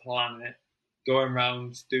on the planet, going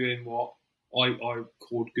around doing what I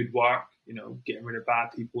called good work, getting rid of bad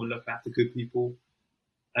people and looking after good people.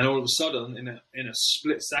 And all of a sudden, in a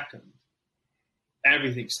split second,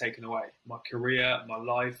 everything's taken away. My career, my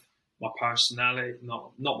life, my personality,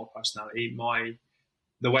 not my personality,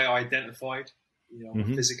 the way I identified, my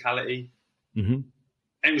physicality, and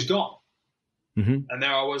it was gone. And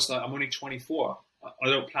there I was, like, I'm only 24. I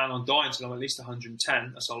don't plan on dying until I'm at least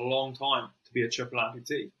 110. That's a long time to be a triple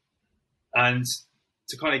amputee. And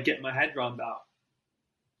to kind of get my head around that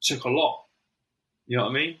took a lot. You know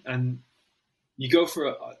what I mean? And you go through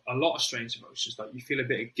a lot of strange emotions. Like, you feel a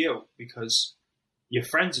bit of guilt because your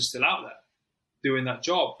friends are still out there doing that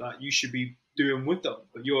job that you should be doing with them.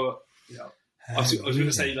 But you're, I was going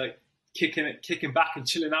to say, like, kicking back and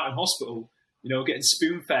chilling out in hospital, getting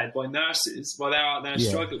spoon-fed by nurses while they're out there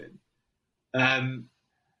struggling.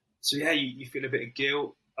 So yeah, you feel a bit of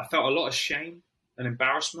guilt. I felt a lot of shame and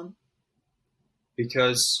embarrassment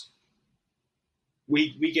because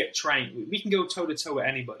we get trained. We can go toe-to-toe with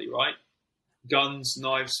anybody, right? Guns,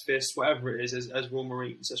 knives, fists, whatever it is, as Royal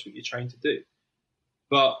Marines, that's what you're trained to do.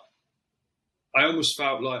 But I almost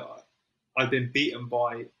felt like I'd been beaten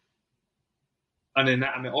by an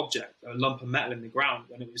inanimate object, a lump of metal in the ground,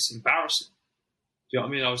 and it was embarrassing. Do you know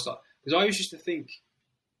what I mean? I was like, because I always used to think,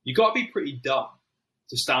 you got to be pretty dumb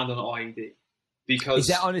to stand on an IED. Because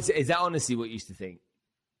is that honestly what you used to think?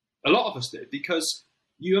 A lot of us did, because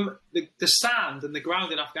the sand and the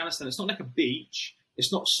ground in Afghanistan, it's not like a beach.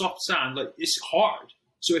 It's not soft sand. Like, it's hard.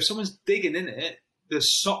 So if someone's digging in it,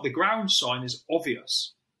 the ground sign is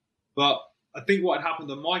obvious. But I think what had happened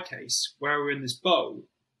in my case, where we were in this boat,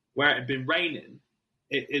 where it had been raining,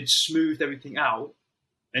 it smoothed everything out,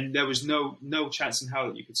 and there was no chance in hell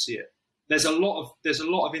that you could see it. There's a lot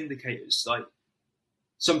of indicators. Like,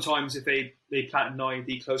 sometimes if they plant an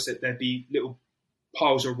IED close, there'd be little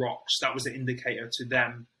piles of rocks. That was the indicator to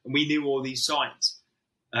them, and we knew all these signs.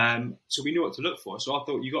 So we knew what to look for. So I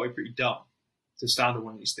thought, you got to be pretty dumb to stand on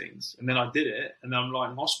one of these things. And then I did it, and then I'm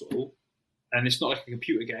lying in hospital, and it's not like a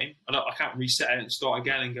computer game. I can't reset it and start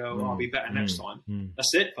again and go, I'll be better next time.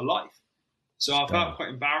 That's it for life. So I felt quite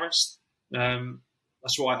embarrassed.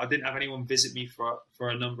 That's why I didn't have anyone visit me for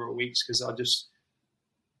a number of weeks, because I just,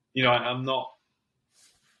 I'm not.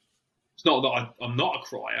 It's not that I'm not a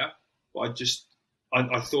crier, but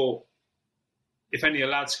I thought, if any of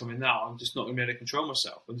the lads come in now, I'm just not going to be able to control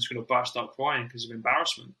myself. I'm just going to burst out crying because of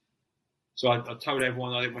embarrassment. So I told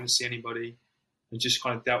everyone I didn't want to see anybody, and just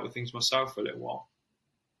kind of dealt with things myself for a little while.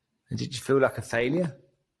 And did you feel like a failure?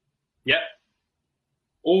 Yeah.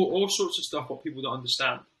 All sorts of stuff what people don't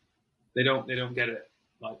understand. They don't get it.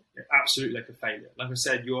 Like, absolutely like a failure. Like I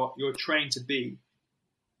said, you're trained to be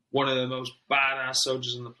one of the most badass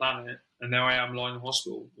soldiers on the planet, and there I am lying in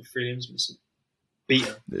hospital with 3 limbs missing.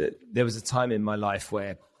 Beaten. There was a time in my life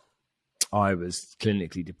where I was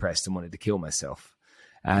clinically depressed and wanted to kill myself.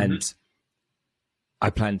 And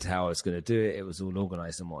I planned how I was going to do it. It was all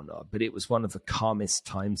organized and whatnot. But it was one of the calmest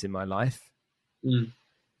times in my life.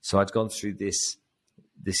 So I'd gone through this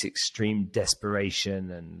extreme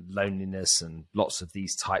desperation and loneliness and lots of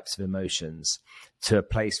these types of emotions to a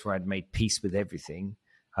place where I'd made peace with everything.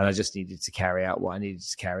 And I just needed to carry out what I needed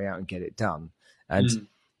to carry out and get it done. And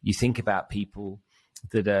you think about people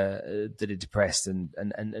that are depressed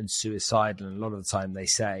and suicidal, and a lot of the time they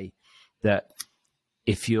say that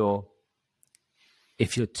if you're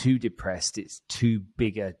too depressed, it's too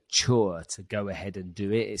big a chore to go ahead and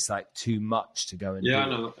do it. It's like too much to go and do it. Yeah, I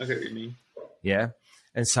know. I get what you mean. Yeah.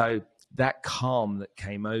 And so that calm that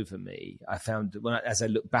came over me, I found that as I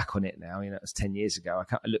look back on it now, it was 10 years ago,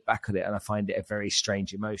 I look back at it and I find it a very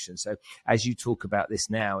strange emotion. So as you talk about this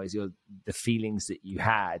now, is the feelings that you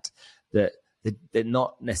had that they're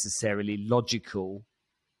not necessarily logical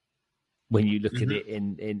when you look at it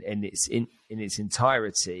in its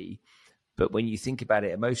entirety, but when you think about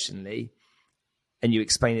it emotionally and you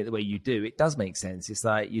explain it the way you do, it does make sense. It's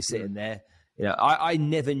like you're sitting there I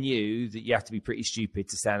never knew that you have to be pretty stupid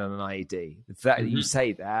to stand on an IED. The fact that you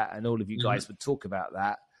say that, and all of you guys would talk about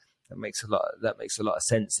that, that makes a lot of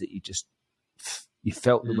sense. That you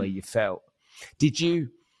felt the way you felt.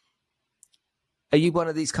 Are you one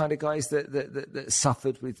of these kind of guys that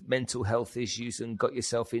suffered with mental health issues and got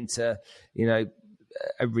yourself into,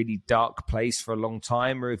 a really dark place for a long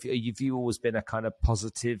time? Or have you always been a kind of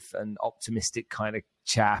positive and optimistic kind of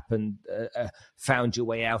chap and found your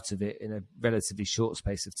way out of it in a relatively short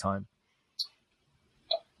space of time?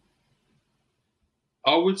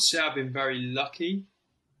 I would say I've been very lucky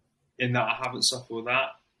in that I haven't suffered with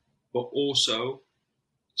that, but also,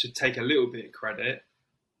 to take a little bit of credit,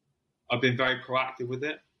 I've been very proactive with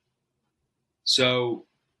it. So,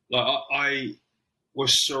 I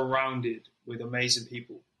was surrounded with amazing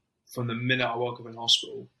people from the minute I woke up in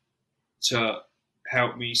hospital to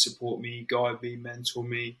help me, support me, guide me, mentor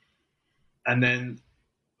me. And then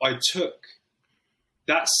I took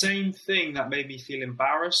that same thing that made me feel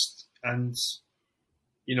embarrassed and,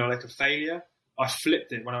 like a failure. I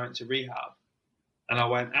flipped it when I went to rehab. And I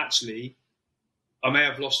went, actually, I may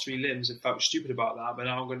have lost 3 limbs and felt stupid about that, but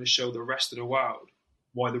now I'm going to show the rest of the world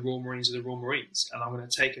why the Royal Marines are the Royal Marines. And I'm going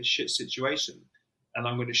to take a shit situation and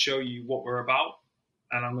I'm going to show you what we're about.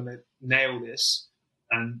 And I'm going to nail this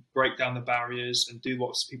and break down the barriers and do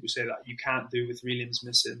what people say that you can't do with 3 limbs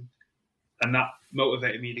missing. And that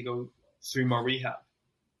motivated me to go through my rehab.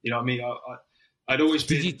 You know what I mean? I'd always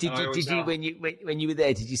been. Did you when you were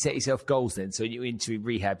there? Did you set yourself goals then? So when you were into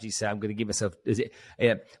rehab, did you say, "I'm going to give myself"?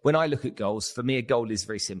 When I look at goals, for me, a goal is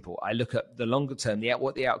very simple. I look at the longer term,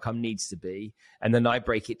 what the outcome needs to be, and then I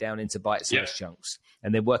break it down into bite-sized chunks,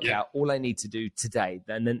 and then work out all I need to do today,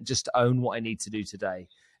 and then just own what I need to do today.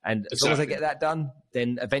 And as long as I get that done,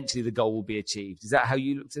 then eventually the goal will be achieved. Is that how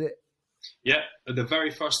you looked at it? Yeah. The very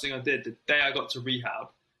first thing I did the day I got to rehab,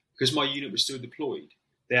 because my unit was still deployed,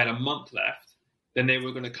 they had a month left. Then they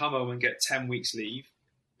were going to come home and get 10 weeks leave.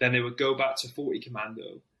 Then they would go back to 40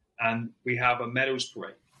 Commando, and we have a medals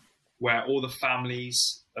parade where all the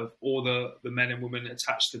families of all the men and women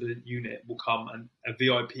attached to the unit will come, and a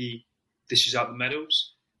VIP dishes out the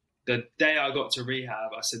medals. The day I got to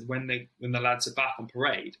rehab, I said, when the lads are back on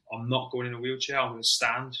parade, I'm not going in a wheelchair. I'm going to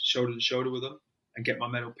stand shoulder to shoulder with them and get my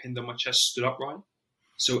medal pinned on my chest, stood upright.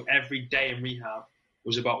 So every day in rehab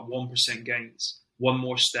was about 1% gains, one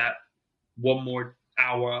more step, one more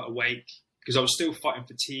hour awake, because I was still fighting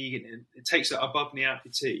fatigue, and it takes an above knee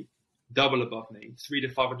amputee, double above knee, 300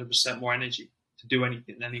 to 500% more energy to do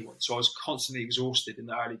anything than anyone. So I was constantly exhausted in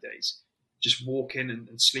the early days, just walking and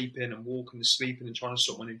sleeping and walking and sleeping and trying to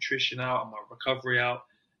sort my nutrition out and my recovery out,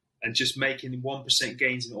 and just making 1%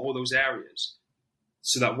 gains in all those areas,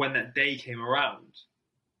 so that when that day came around,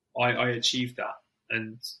 I achieved that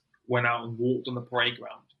and went out and walked on the parade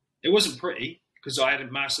ground. It wasn't pretty, because I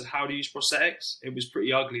hadn't mastered how to use prosthetics. It was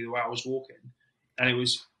pretty ugly the way I was walking. And it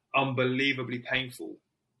was unbelievably painful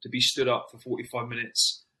to be stood up for 45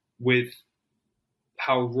 minutes with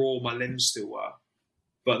how raw my limbs still were.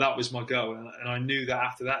 But that was my goal. And I knew that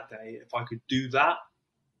after that day, if I could do that,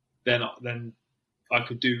 then I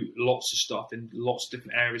could do lots of stuff in lots of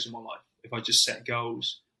different areas of my life. If I just set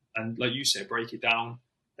goals and, like you said, break it down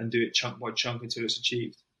and do it chunk by chunk until it's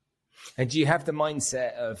achieved. And do you have the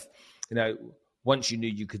mindset of, once you knew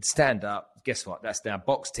you could stand up, guess what? That's now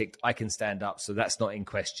box ticked. I can stand up, so that's not in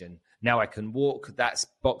question. Now I can walk. That's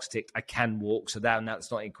box ticked. I can walk, so now that's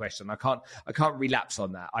not in question. I can't relapse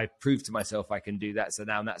on that. I proved to myself I can do that, so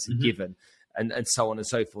now that's a given, and so on and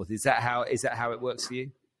so forth. Is that how it works for you?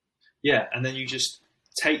 Yeah, and then you just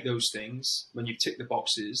take those things when you've ticked the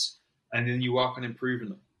boxes, and then you work on improving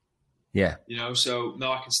them. Yeah. So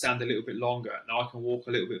now I can stand a little bit longer. Now I can walk a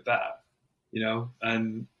little bit better.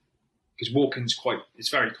 And because walking's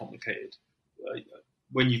it's very complicated.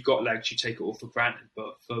 When you've got legs, you take it all for granted.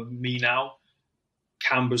 But for me now,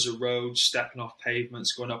 cambers of roads, stepping off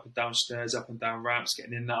pavements, going up and down stairs, up and down ramps,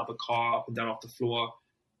 getting in and out of a car, up and down off the floor,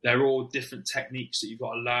 they're all different techniques that you've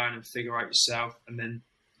got to learn and figure out yourself, and then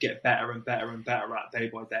get better and better and better at day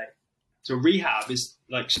by day. So rehab is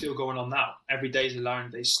still going on now. Every day's a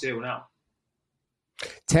learning day still now.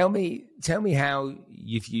 Tell me how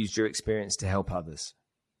you've used your experience to help others.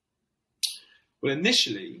 Well,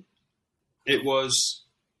 initially, it was,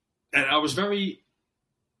 and I was very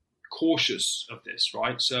cautious of this,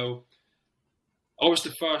 right? So I was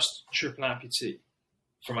the first triple amputee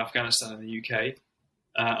from Afghanistan in the UK.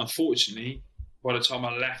 Unfortunately, by the time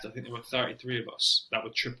I left, I think there were 33 of us that were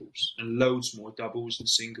triples and loads more doubles and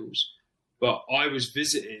singles. But I was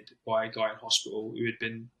visited by a guy in hospital who had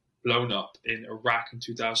been blown up in Iraq in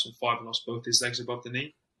 2005 and lost both his legs above the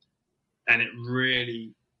knee. And it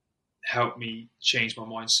really helped me change my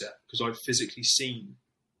mindset, because I'd physically seen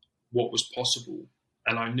what was possible.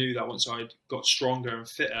 And I knew that once I'd got stronger and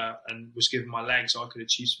fitter and was given my legs, I could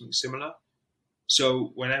achieve something similar.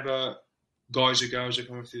 So whenever guys or girls are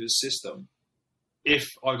coming through the system,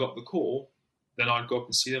 if I got the call, then I'd go up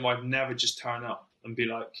and see them. I'd never just turn up and be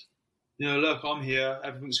like, look, I'm here,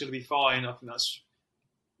 everything's going to be fine. I think that's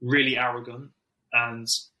really arrogant, and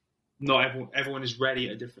not everyone is ready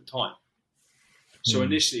at a different time. So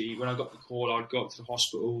initially, when I got the call, I'd go up to the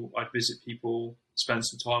hospital, I'd visit people, spend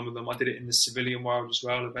some time with them. I did it in the civilian world as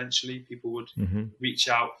well. Eventually, people would reach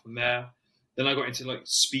out from there. Then I got into like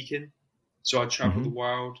speaking. So I'd travel the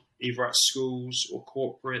world, either at schools or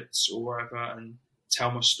corporates or wherever, and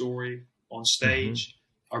tell my story on stage.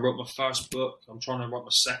 I wrote my first book. I'm trying to write my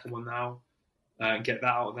second one now, and get that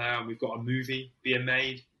out there. And we've got a movie being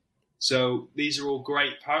made. So these are all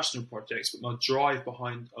great personal projects, but my drive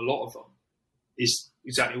behind a lot of them is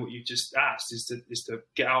exactly what you just asked, is to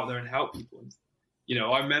get out there and help people. And,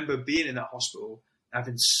 I remember being in that hospital,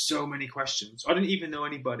 having so many questions. I didn't even know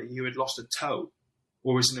anybody who had lost a toe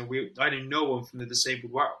or was in a wheel. I didn't know one from the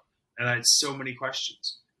disabled world. And I had so many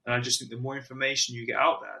questions. And I just think the more information you get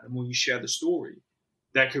out there, the more you share the story.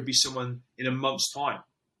 There could be someone in a month's time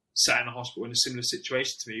sat in a hospital in a similar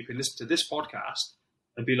situation to me who can listen to this podcast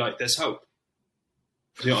and be like, there's hope.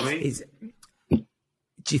 Do you know what I mean?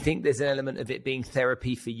 Do you think there's an element of it being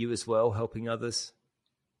therapy for you as well, helping others?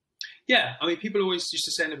 Yeah. I mean, people always used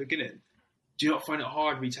to say in the beginning, do you not find it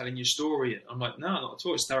hard retelling your story? And I'm like, no, not at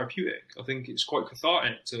all. It's therapeutic. I think it's quite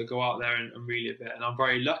cathartic to go out there and relive it. And I'm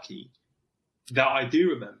very lucky that I do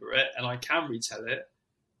remember it and I can retell it.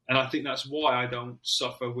 And I think that's why I don't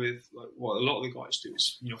suffer with like what a lot of the guys do,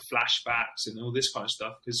 is, flashbacks and all this kind of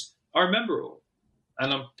stuff, because I remember it all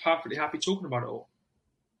and I'm perfectly happy talking about it all.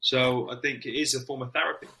 So I think it is a form of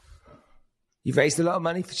therapy. You've raised a lot of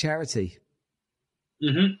money for charity.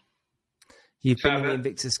 Mm-hmm. You've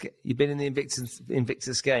been in the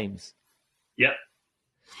Invictus Games. Yep.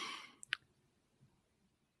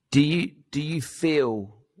 Do you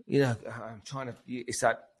feel, I'm trying to, it's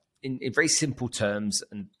like in very simple terms,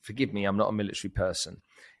 and forgive me, I'm not a military person.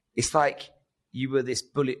 It's like you were this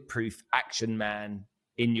bulletproof action man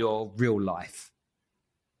in your real life.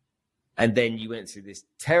 And then you went through this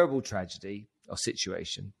terrible tragedy or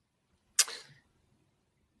situation.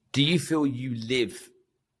 Do you feel you live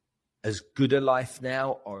as good a life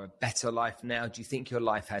now or a better life now? Do you think your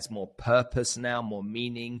life has more purpose now, more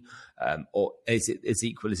meaning, or is it as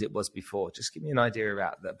equal as it was before? Just give me an idea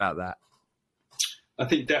about that. I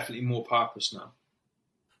think definitely more purpose now.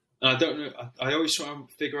 And I don't know, I always try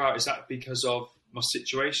and figure out, is that because of my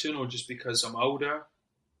situation or just because I'm older?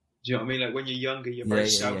 Do you know what I mean? Like when you're younger, you're very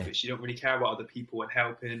selfish. You don't really care about other people and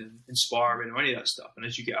helping and inspiring or any of that stuff. And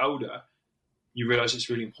as you get older, you realize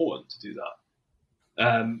it's really important to do that.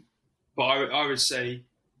 But I would say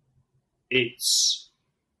it's,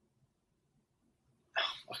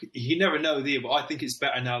 you never know, do you? But I think it's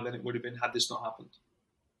better now than it would have been had this not happened.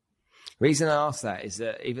 The reason I ask that is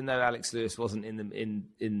that even though Alex Lewis wasn't in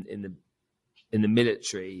the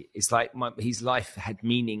military, it's like his life had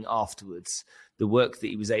meaning afterwards. The work that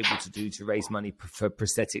he was able to do to raise money for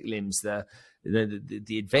prosthetic limbs, the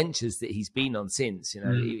adventures that he's been on since,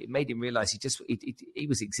 it made him realize he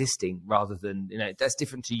was existing rather than, that's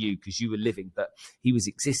different to you because you were living, but he was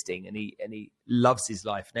existing and he loves his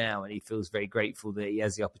life now and he feels very grateful that he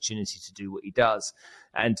has the opportunity to do what he does.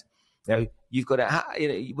 And you've got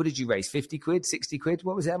what did you raise? 50 quid, 60 quid?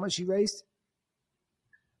 What was it? How much you raised?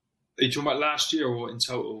 Are you talking about last year or in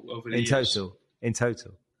total over the years? In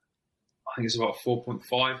total. I think it's about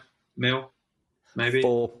 4.5 mil, maybe.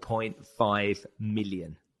 4.5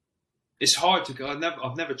 million. It's hard to go.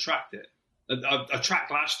 I've never tracked it. I tracked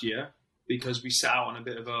last year because we set out on a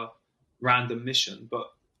bit of a random mission. But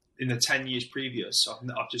in the 10 years previous,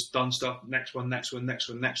 I've just done stuff. Next one.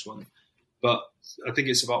 But I think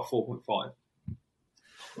it's about 4.5.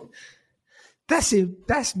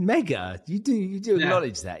 That's mega. You do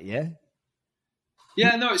acknowledge that, yeah?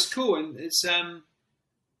 Yeah, no, it's cool, and it's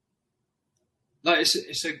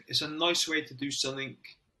it's a nice way to do something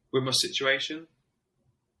with my situation.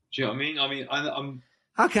 Do you know what I mean? I mean, I'm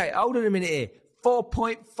okay. Hold on a minute here.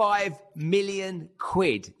 4.5 million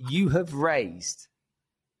quid you have raised.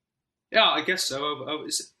 Yeah, I guess so.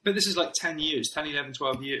 But this is like 10 years, 10, 11,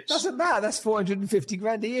 12 years. Doesn't matter. That's 450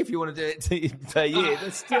 grand a year if you want to do it per year.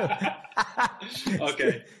 That's still...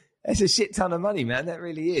 Okay. That's a shit ton of money, man. That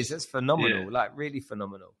really is. That's phenomenal. Yeah. Like really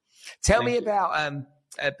phenomenal. Tell me about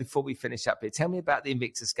before we finish up here, tell me about the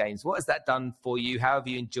Invictus Games. What has that done for you? How have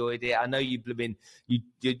you enjoyed it? I know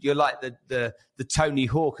you're like the Tony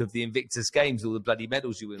Hawk of the Invictus Games, all the bloody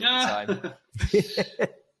medals you win all the time.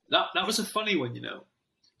 That was a funny one,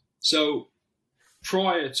 So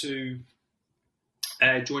prior to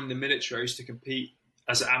joining the military, I used to compete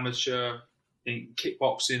as an amateur in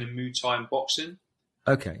kickboxing and Muay Thai and boxing.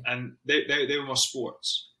 Okay. And they were my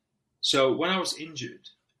sports. So when I was injured,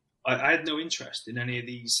 I had no interest in any of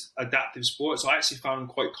these adaptive sports. I actually found them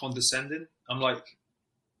quite condescending. I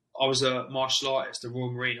was a martial artist, a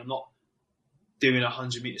Royal Marine. I'm not doing a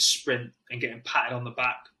 100-meter sprint and getting patted on the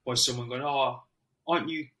back by someone going, "Oh, aren't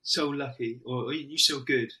you so lucky?" Or "Aren't you so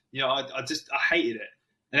good?" I hated it.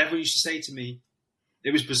 And everyone used to say to me,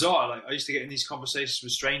 it was bizarre. Like, I used to get in these conversations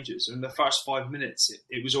with strangers, and in the first 5 minutes,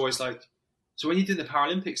 it was always like, "So when you did the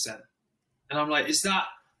Paralympics then?" And I'm like, "Is that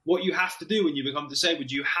what you have to do when you become disabled?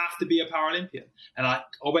 Do you have to be a Paralympian?" And I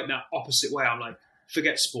went that opposite way. I'm like,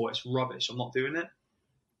 forget sport, it's rubbish. I'm not doing it.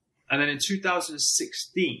 And then in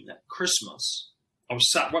 2016, at Christmas, I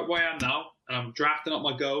was sat right where I am now, and I'm drafting up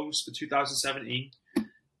my goals for 2017.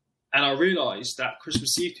 And I realized that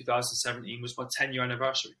Christmas Eve 2017 was my 10-year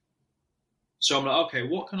anniversary. So I'm like, okay,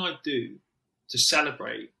 what can I do to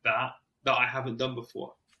celebrate that I haven't done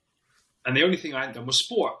before? And the only thing I hadn't done was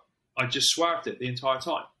sport. I just swerved it the entire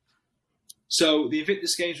time. So the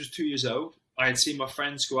Invictus Games was 2 years old. I had seen my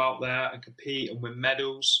friends go out there and compete and win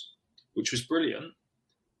medals, which was brilliant.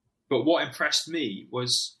 But what impressed me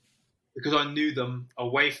was because I knew them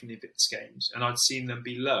away from the Invictus Games, and I'd seen them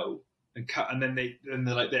be low and cut, and then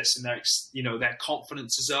they're like this, and their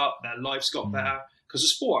confidence is up, their life's got better because of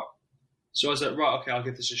sport. So I was like, right, okay, I'll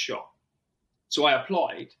give this a shot. So I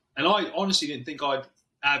applied, and I honestly didn't think I'd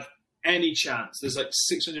have any chance. There's like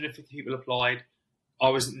 650 people applied. I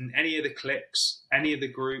wasn't in any of the cliques, any of the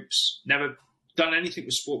groups, never done anything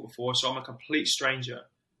with sport before, so I'm a complete stranger.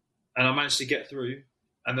 And I managed to get through,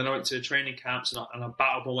 and then I went to training camps, and I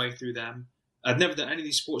battled my way through them. I'd never done any of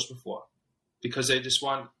these sports before because they just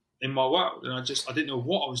weren't in my world, and I didn't know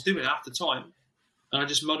what I was doing half the time, and I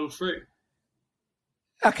just muddled through.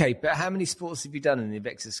 Okay, but how many sports have you done in the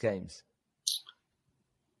Invictus Games?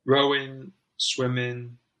 Rowing,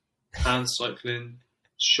 swimming, hand cycling,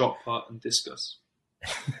 shot put, and discus.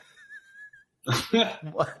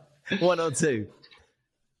 One or two?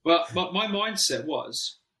 Well, my mindset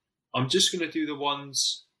was, I'm just going to do the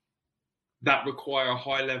ones that require a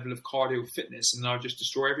high level of cardio fitness, and I'll just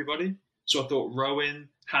destroy everybody. So I thought rowing,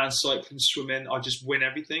 hand cycling, swimming, I'll just win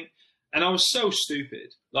everything. And I was so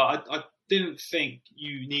stupid. Like I didn't think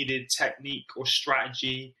you needed technique or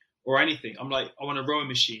strategy or anything. I'm like, I want a rowing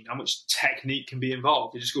machine. How much technique can be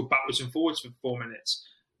involved? You just go backwards and forwards for 4 minutes.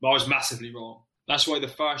 But I was massively wrong. That's why the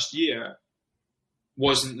first year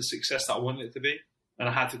wasn't the success that I wanted it to be. And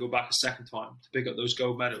I had to go back a second time to pick up those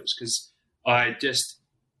gold medals because I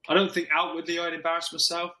don't think outwardly I'd embarrassed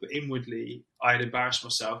myself, but inwardly I had embarrassed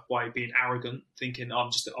myself by being arrogant, thinking I'm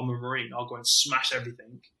a Marine, I'll go and smash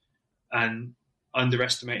everything, and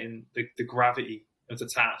underestimating the gravity of the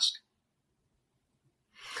task.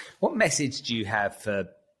 What message do you have for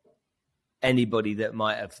anybody that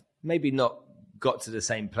might have maybe not got to the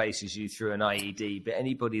same place as you through an IED, but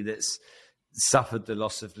anybody that's suffered the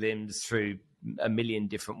loss of limbs through a million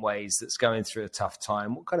different ways, that's going through a tough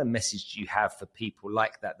time? What kind of message do you have for people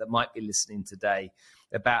like that might be listening today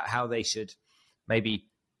about how they should maybe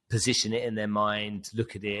position it in their mind,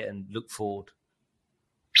 look at it and look forward?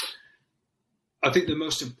 I think the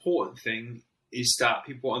most important thing is that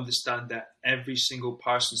people understand that every single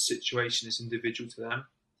person's situation is individual to them.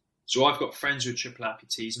 So I've got friends who are triple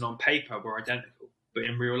amputees, and on paper we're identical, but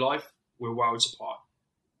in real life we're worlds apart.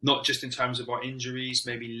 Not just in terms of our injuries,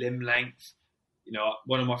 maybe limb length.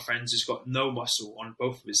 One of my friends has got no muscle on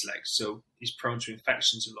both of his legs, so he's prone to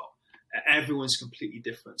infections a lot. Everyone's completely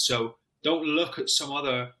different. So don't look at some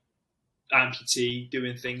other amputee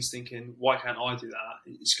doing things thinking, why can't I do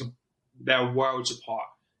that? They're worlds apart.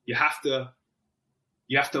 You have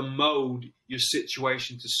to mold your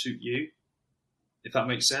situation to suit you, if that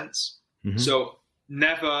makes sense. Mm-hmm. So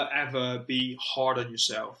never, ever be hard on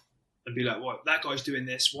yourself and be like, well, that guy's doing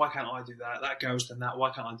this, why can't I do that? That girl's done that,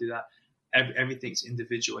 why can't I do that? Everything's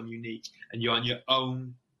individual and unique, and you're on your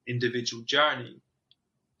own individual journey. Do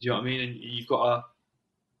you know what I mean? And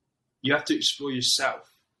you have to explore yourself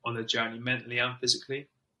on the journey, mentally and physically.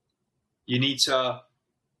 You need to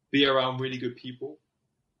be around really good people.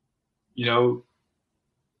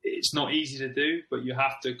 It's not easy to do, but you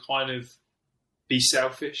have to kind of be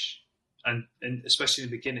selfish, and especially in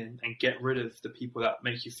the beginning, and get rid of the people that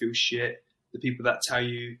make you feel shit, the people that tell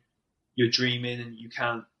you you're dreaming and you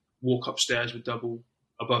can't walk upstairs with double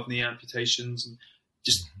above knee amputations, and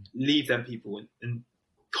just leave them people and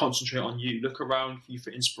concentrate on you. Look around for you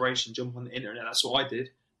for inspiration. Jump on the internet. That's what I did.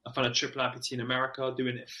 I found a triple amputee in America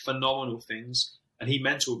doing phenomenal things, and he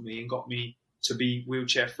mentored me and got me to be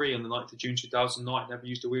wheelchair free on the 9th of June 2009. Never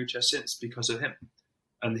used a wheelchair since because of him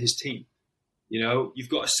and his team. You know, you've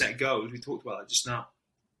got to set goals. We talked about that just now.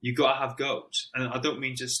 You've got to have goals. And I don't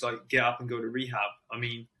mean just like get up and go to rehab. I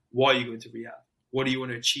mean, why are you going to rehab? What do you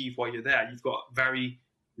want to achieve while you're there? You've got a very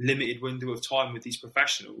limited window of time with these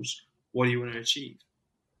professionals. What do you want to achieve?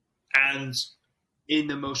 And in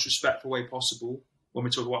the most respectful way possible, when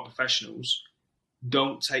we talk about professionals,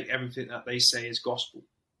 don't take everything that they say as gospel.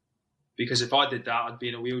 Because if I did that, I'd be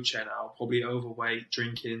in a wheelchair now, probably overweight,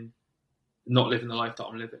 drinking, not living the life that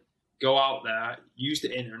I'm living. Go out there, use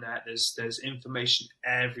the internet. There's information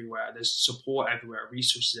everywhere. There's support everywhere,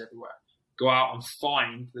 resources everywhere. Go out and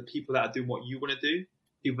find the people that are doing what you want to do,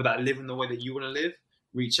 people that live in the way that you want to live.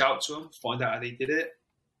 Reach out to them, find out how they did it,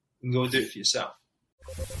 and go and do it for yourself.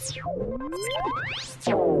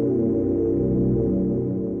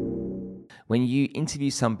 When you interview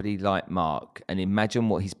somebody like Mark and imagine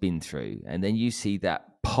what he's been through, and then you see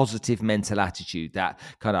that positive mental attitude, that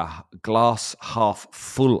kind of glass half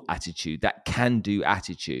full attitude, that can-do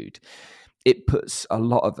attitude, it puts a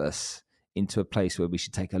lot of us into a place where we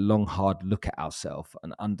should take a long, hard look at ourselves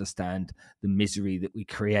and understand the misery that we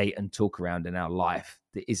create and talk around in our life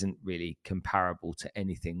that isn't really comparable to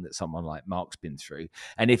anything that someone like Mark's been through.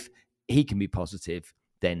 And if he can be positive,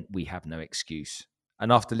 then we have no excuse.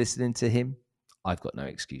 And after listening to him, I've got no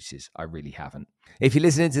excuses. I really haven't. If you're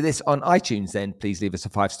listening to this on iTunes, then please leave us a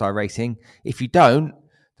 5-star rating. If you don't,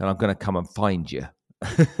 then I'm going to come and find you.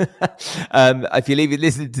 If you're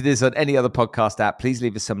listening to this on any other podcast app, please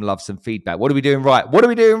leave us some love, some feedback. What are we doing right? What are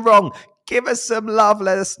we doing wrong? Give us some love.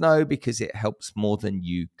 Let us know, because it helps more than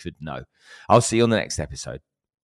you could know. I'll see you on the next episode.